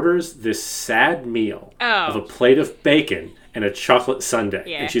 she orders this sad meal of a plate of bacon and a chocolate sundae.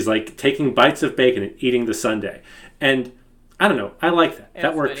 Yeah. And she's like taking bites of bacon and eating the sundae. And I don't know. I like that.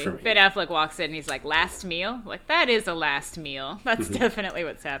 That worked for me. Ben Affleck walks in and he's like, last meal? Like, that is a last meal. That's definitely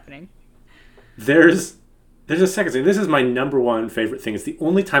what's happening. There's a second thing. This is my number one favorite thing. It's the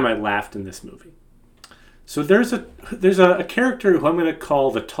only time I laughed in this movie. So there's a character who I'm going to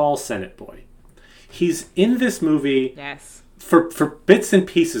call the tall Senate boy. He's in this movie. Yes. For bits and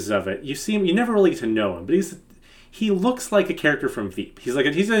pieces of it, you see him. You never really get to know him, but he looks like a character from Veep. He's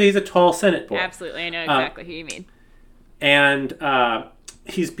a tall Senate boy. Absolutely, I know exactly who you mean. And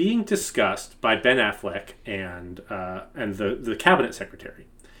he's being discussed by Ben Affleck and the cabinet secretary,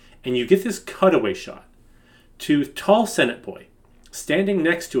 and you get this cutaway shot to tall Senate boy standing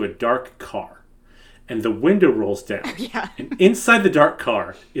next to a dark car. And the window rolls down. Oh, yeah. And inside the dark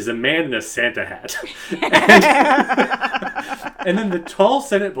car is a man in a Santa hat. And then the tall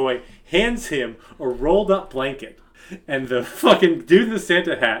Senate boy hands him a rolled up blanket. And the fucking dude in the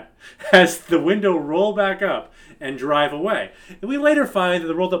Santa hat has the window roll back up and drive away. And we later find that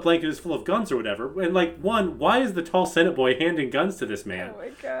the rolled up blanket is full of guns or whatever. And like, one, why is the tall Senate boy handing guns to this man? Oh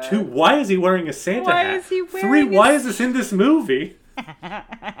my God. Two, why is he wearing a Santa hat? Is he wearing Three, why is this in this movie?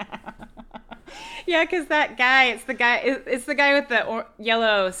 Yeah, because that guy, it's the guy with the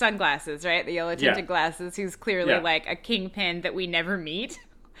yellow sunglasses, right? The yellow tinted glasses, who's clearly like a kingpin that we never meet.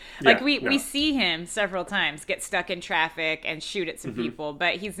 Like we see him several times get stuck in traffic and shoot at some people,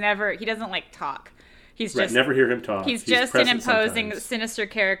 but he doesn't like talk. He's just never hear him talk. He's just an imposing, sinister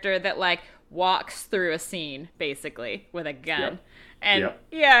character that like walks through a scene basically with a gun. And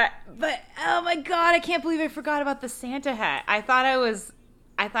but oh my God, I can't believe I forgot about the Santa hat. I thought I was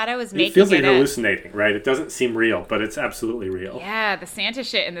making it feels like you're hallucinating, right? It doesn't seem real, but it's absolutely real. Yeah, the Santa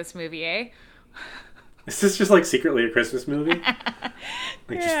shit in this movie, eh? Is this just like secretly a Christmas movie?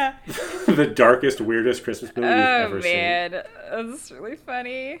 Just the darkest, weirdest Christmas movie you've ever seen. Oh man, that's really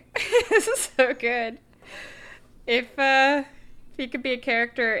funny. This is so good. If he could be a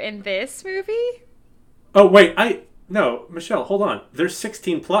character in this movie? Oh wait, no, Michelle, hold on. There's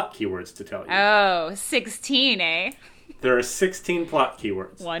 16 plot keywords to tell you. Oh, 16, eh? There are 16 plot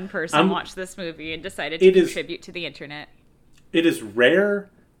keywords. One person watched this movie and decided to contribute to the internet. It is rare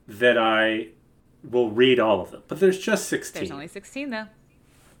that I will read all of them, but there's just 16. There's only 16, though.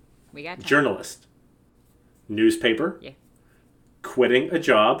 We got time. Journalist. Newspaper. Yeah. Quitting a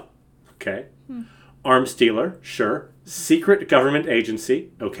job. Okay. Arms dealer. Sure. Secret government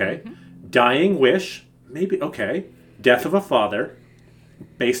agency. Okay. Dying wish. Maybe. Okay. Death of a father.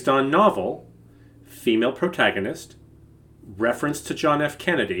 Based on novel. Female protagonist. Reference to John F.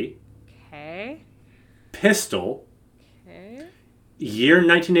 Kennedy. Okay. Pistol. Okay. Year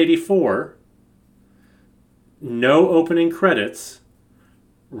 1984. No opening credits.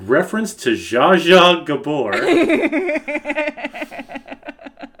 Reference to Zsa Zsa Gabor.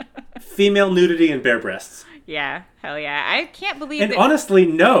 Female nudity and bare breasts. Yeah, hell yeah. I can't believe And honestly,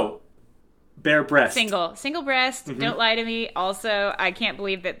 no. Bare breast. Single breast. Don't lie to me. Also, I can't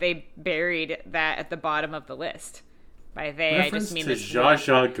believe that they buried that at the bottom of the list. By they, Reference I just mean to Zsa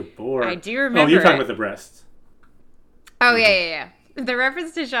Zsa Gabor. I do remember. Oh, you're talking about the breasts. Oh, yeah. The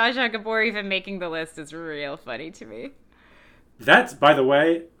reference to Zsa Zsa Gabor even making the list is real funny to me. That's, by the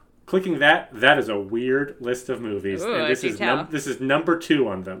way, clicking that is a weird list of movies. Ooh, and this is number 2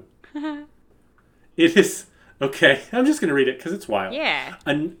 on them. It is, okay, I'm just going to read it because it's wild. Yeah.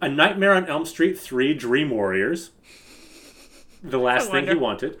 A Nightmare on Elm Street 3 Dream Warriors. The Last Thing He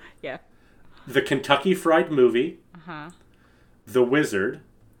Wanted. Yeah. The Kentucky Fried Movie. The Wizard.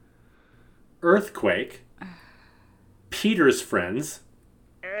 Earthquake. Peter's Friends.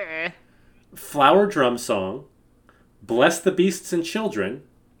 Flower Drum Song. Bless the Beasts and Children.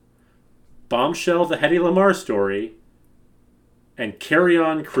 Bombshell, the Hedy Lamarr Story. And Carry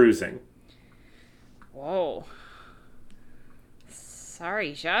On Cruising. Whoa.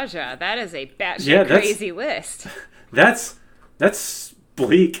 Sorry, Zsa Zsa. That is a batshit crazy list. That's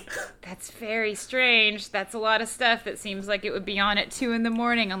bleak. That's very strange. That's a lot of stuff that seems like it would be on at 2 a.m.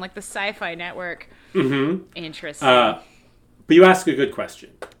 on like the Sci-Fi Network. Mm-hmm. Interesting. But you ask a good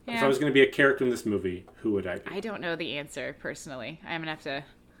question. Yeah. If I was going to be a character in this movie, who would I be? I don't know the answer, personally. I'm going to have to...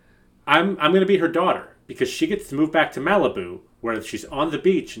 I'm going to be her daughter, because she gets to move back to Malibu, where she's on the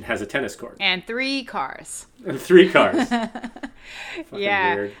beach and has a tennis court. And 3 cars. And 3 cars.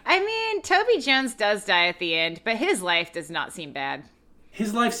 Yeah. Weird. I mean, Toby Jones does die at the end, but his life does not seem bad.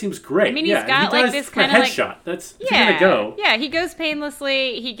 His life seems great. I mean, he's got like this kind of like headshot. That's gonna go. Yeah, he goes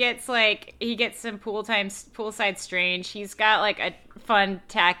painlessly. He gets some poolside strange. He's got like a fun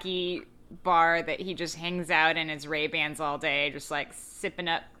tacky bar that he just hangs out in his Ray-Bans all day, just like sipping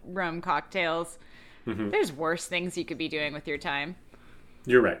up rum cocktails. Mm-hmm. There's worse things you could be doing with your time.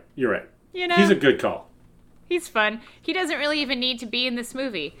 You're right. You know, he's a good call. He's fun. He doesn't really even need to be in this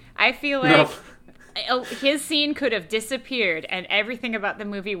movie. I feel like his scene could have disappeared and everything about the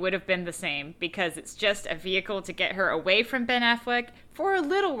movie would have been the same, because it's just a vehicle to get her away from Ben Affleck for a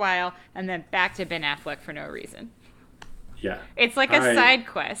little while and then back to Ben Affleck for no reason. Yeah. It's like a side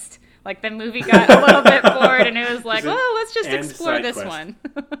quest. Like the movie got a little bit bored and it was like, well, let's just explore this one.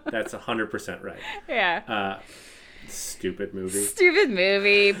 That's 100% right. Yeah. Stupid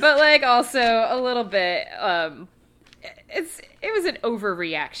movie, but like also a little bit it was an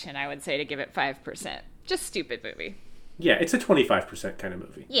overreaction, I would say, to give it 5%. Just stupid movie. Yeah, it's a 25% kind of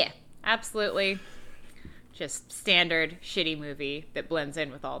movie. Yeah, absolutely. Just standard shitty movie that blends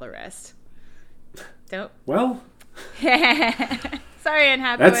in with all the rest. Well. Sorry, Anne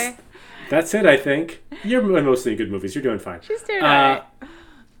Hathaway. That's it, I think. You're mostly in good movies. You're doing fine. She's doing all right.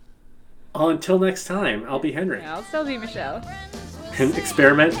 Until next time, I'll be Henry. Yeah, I'll still be Michelle. And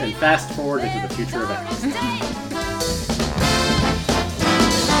experiment and fast forward into the future of X.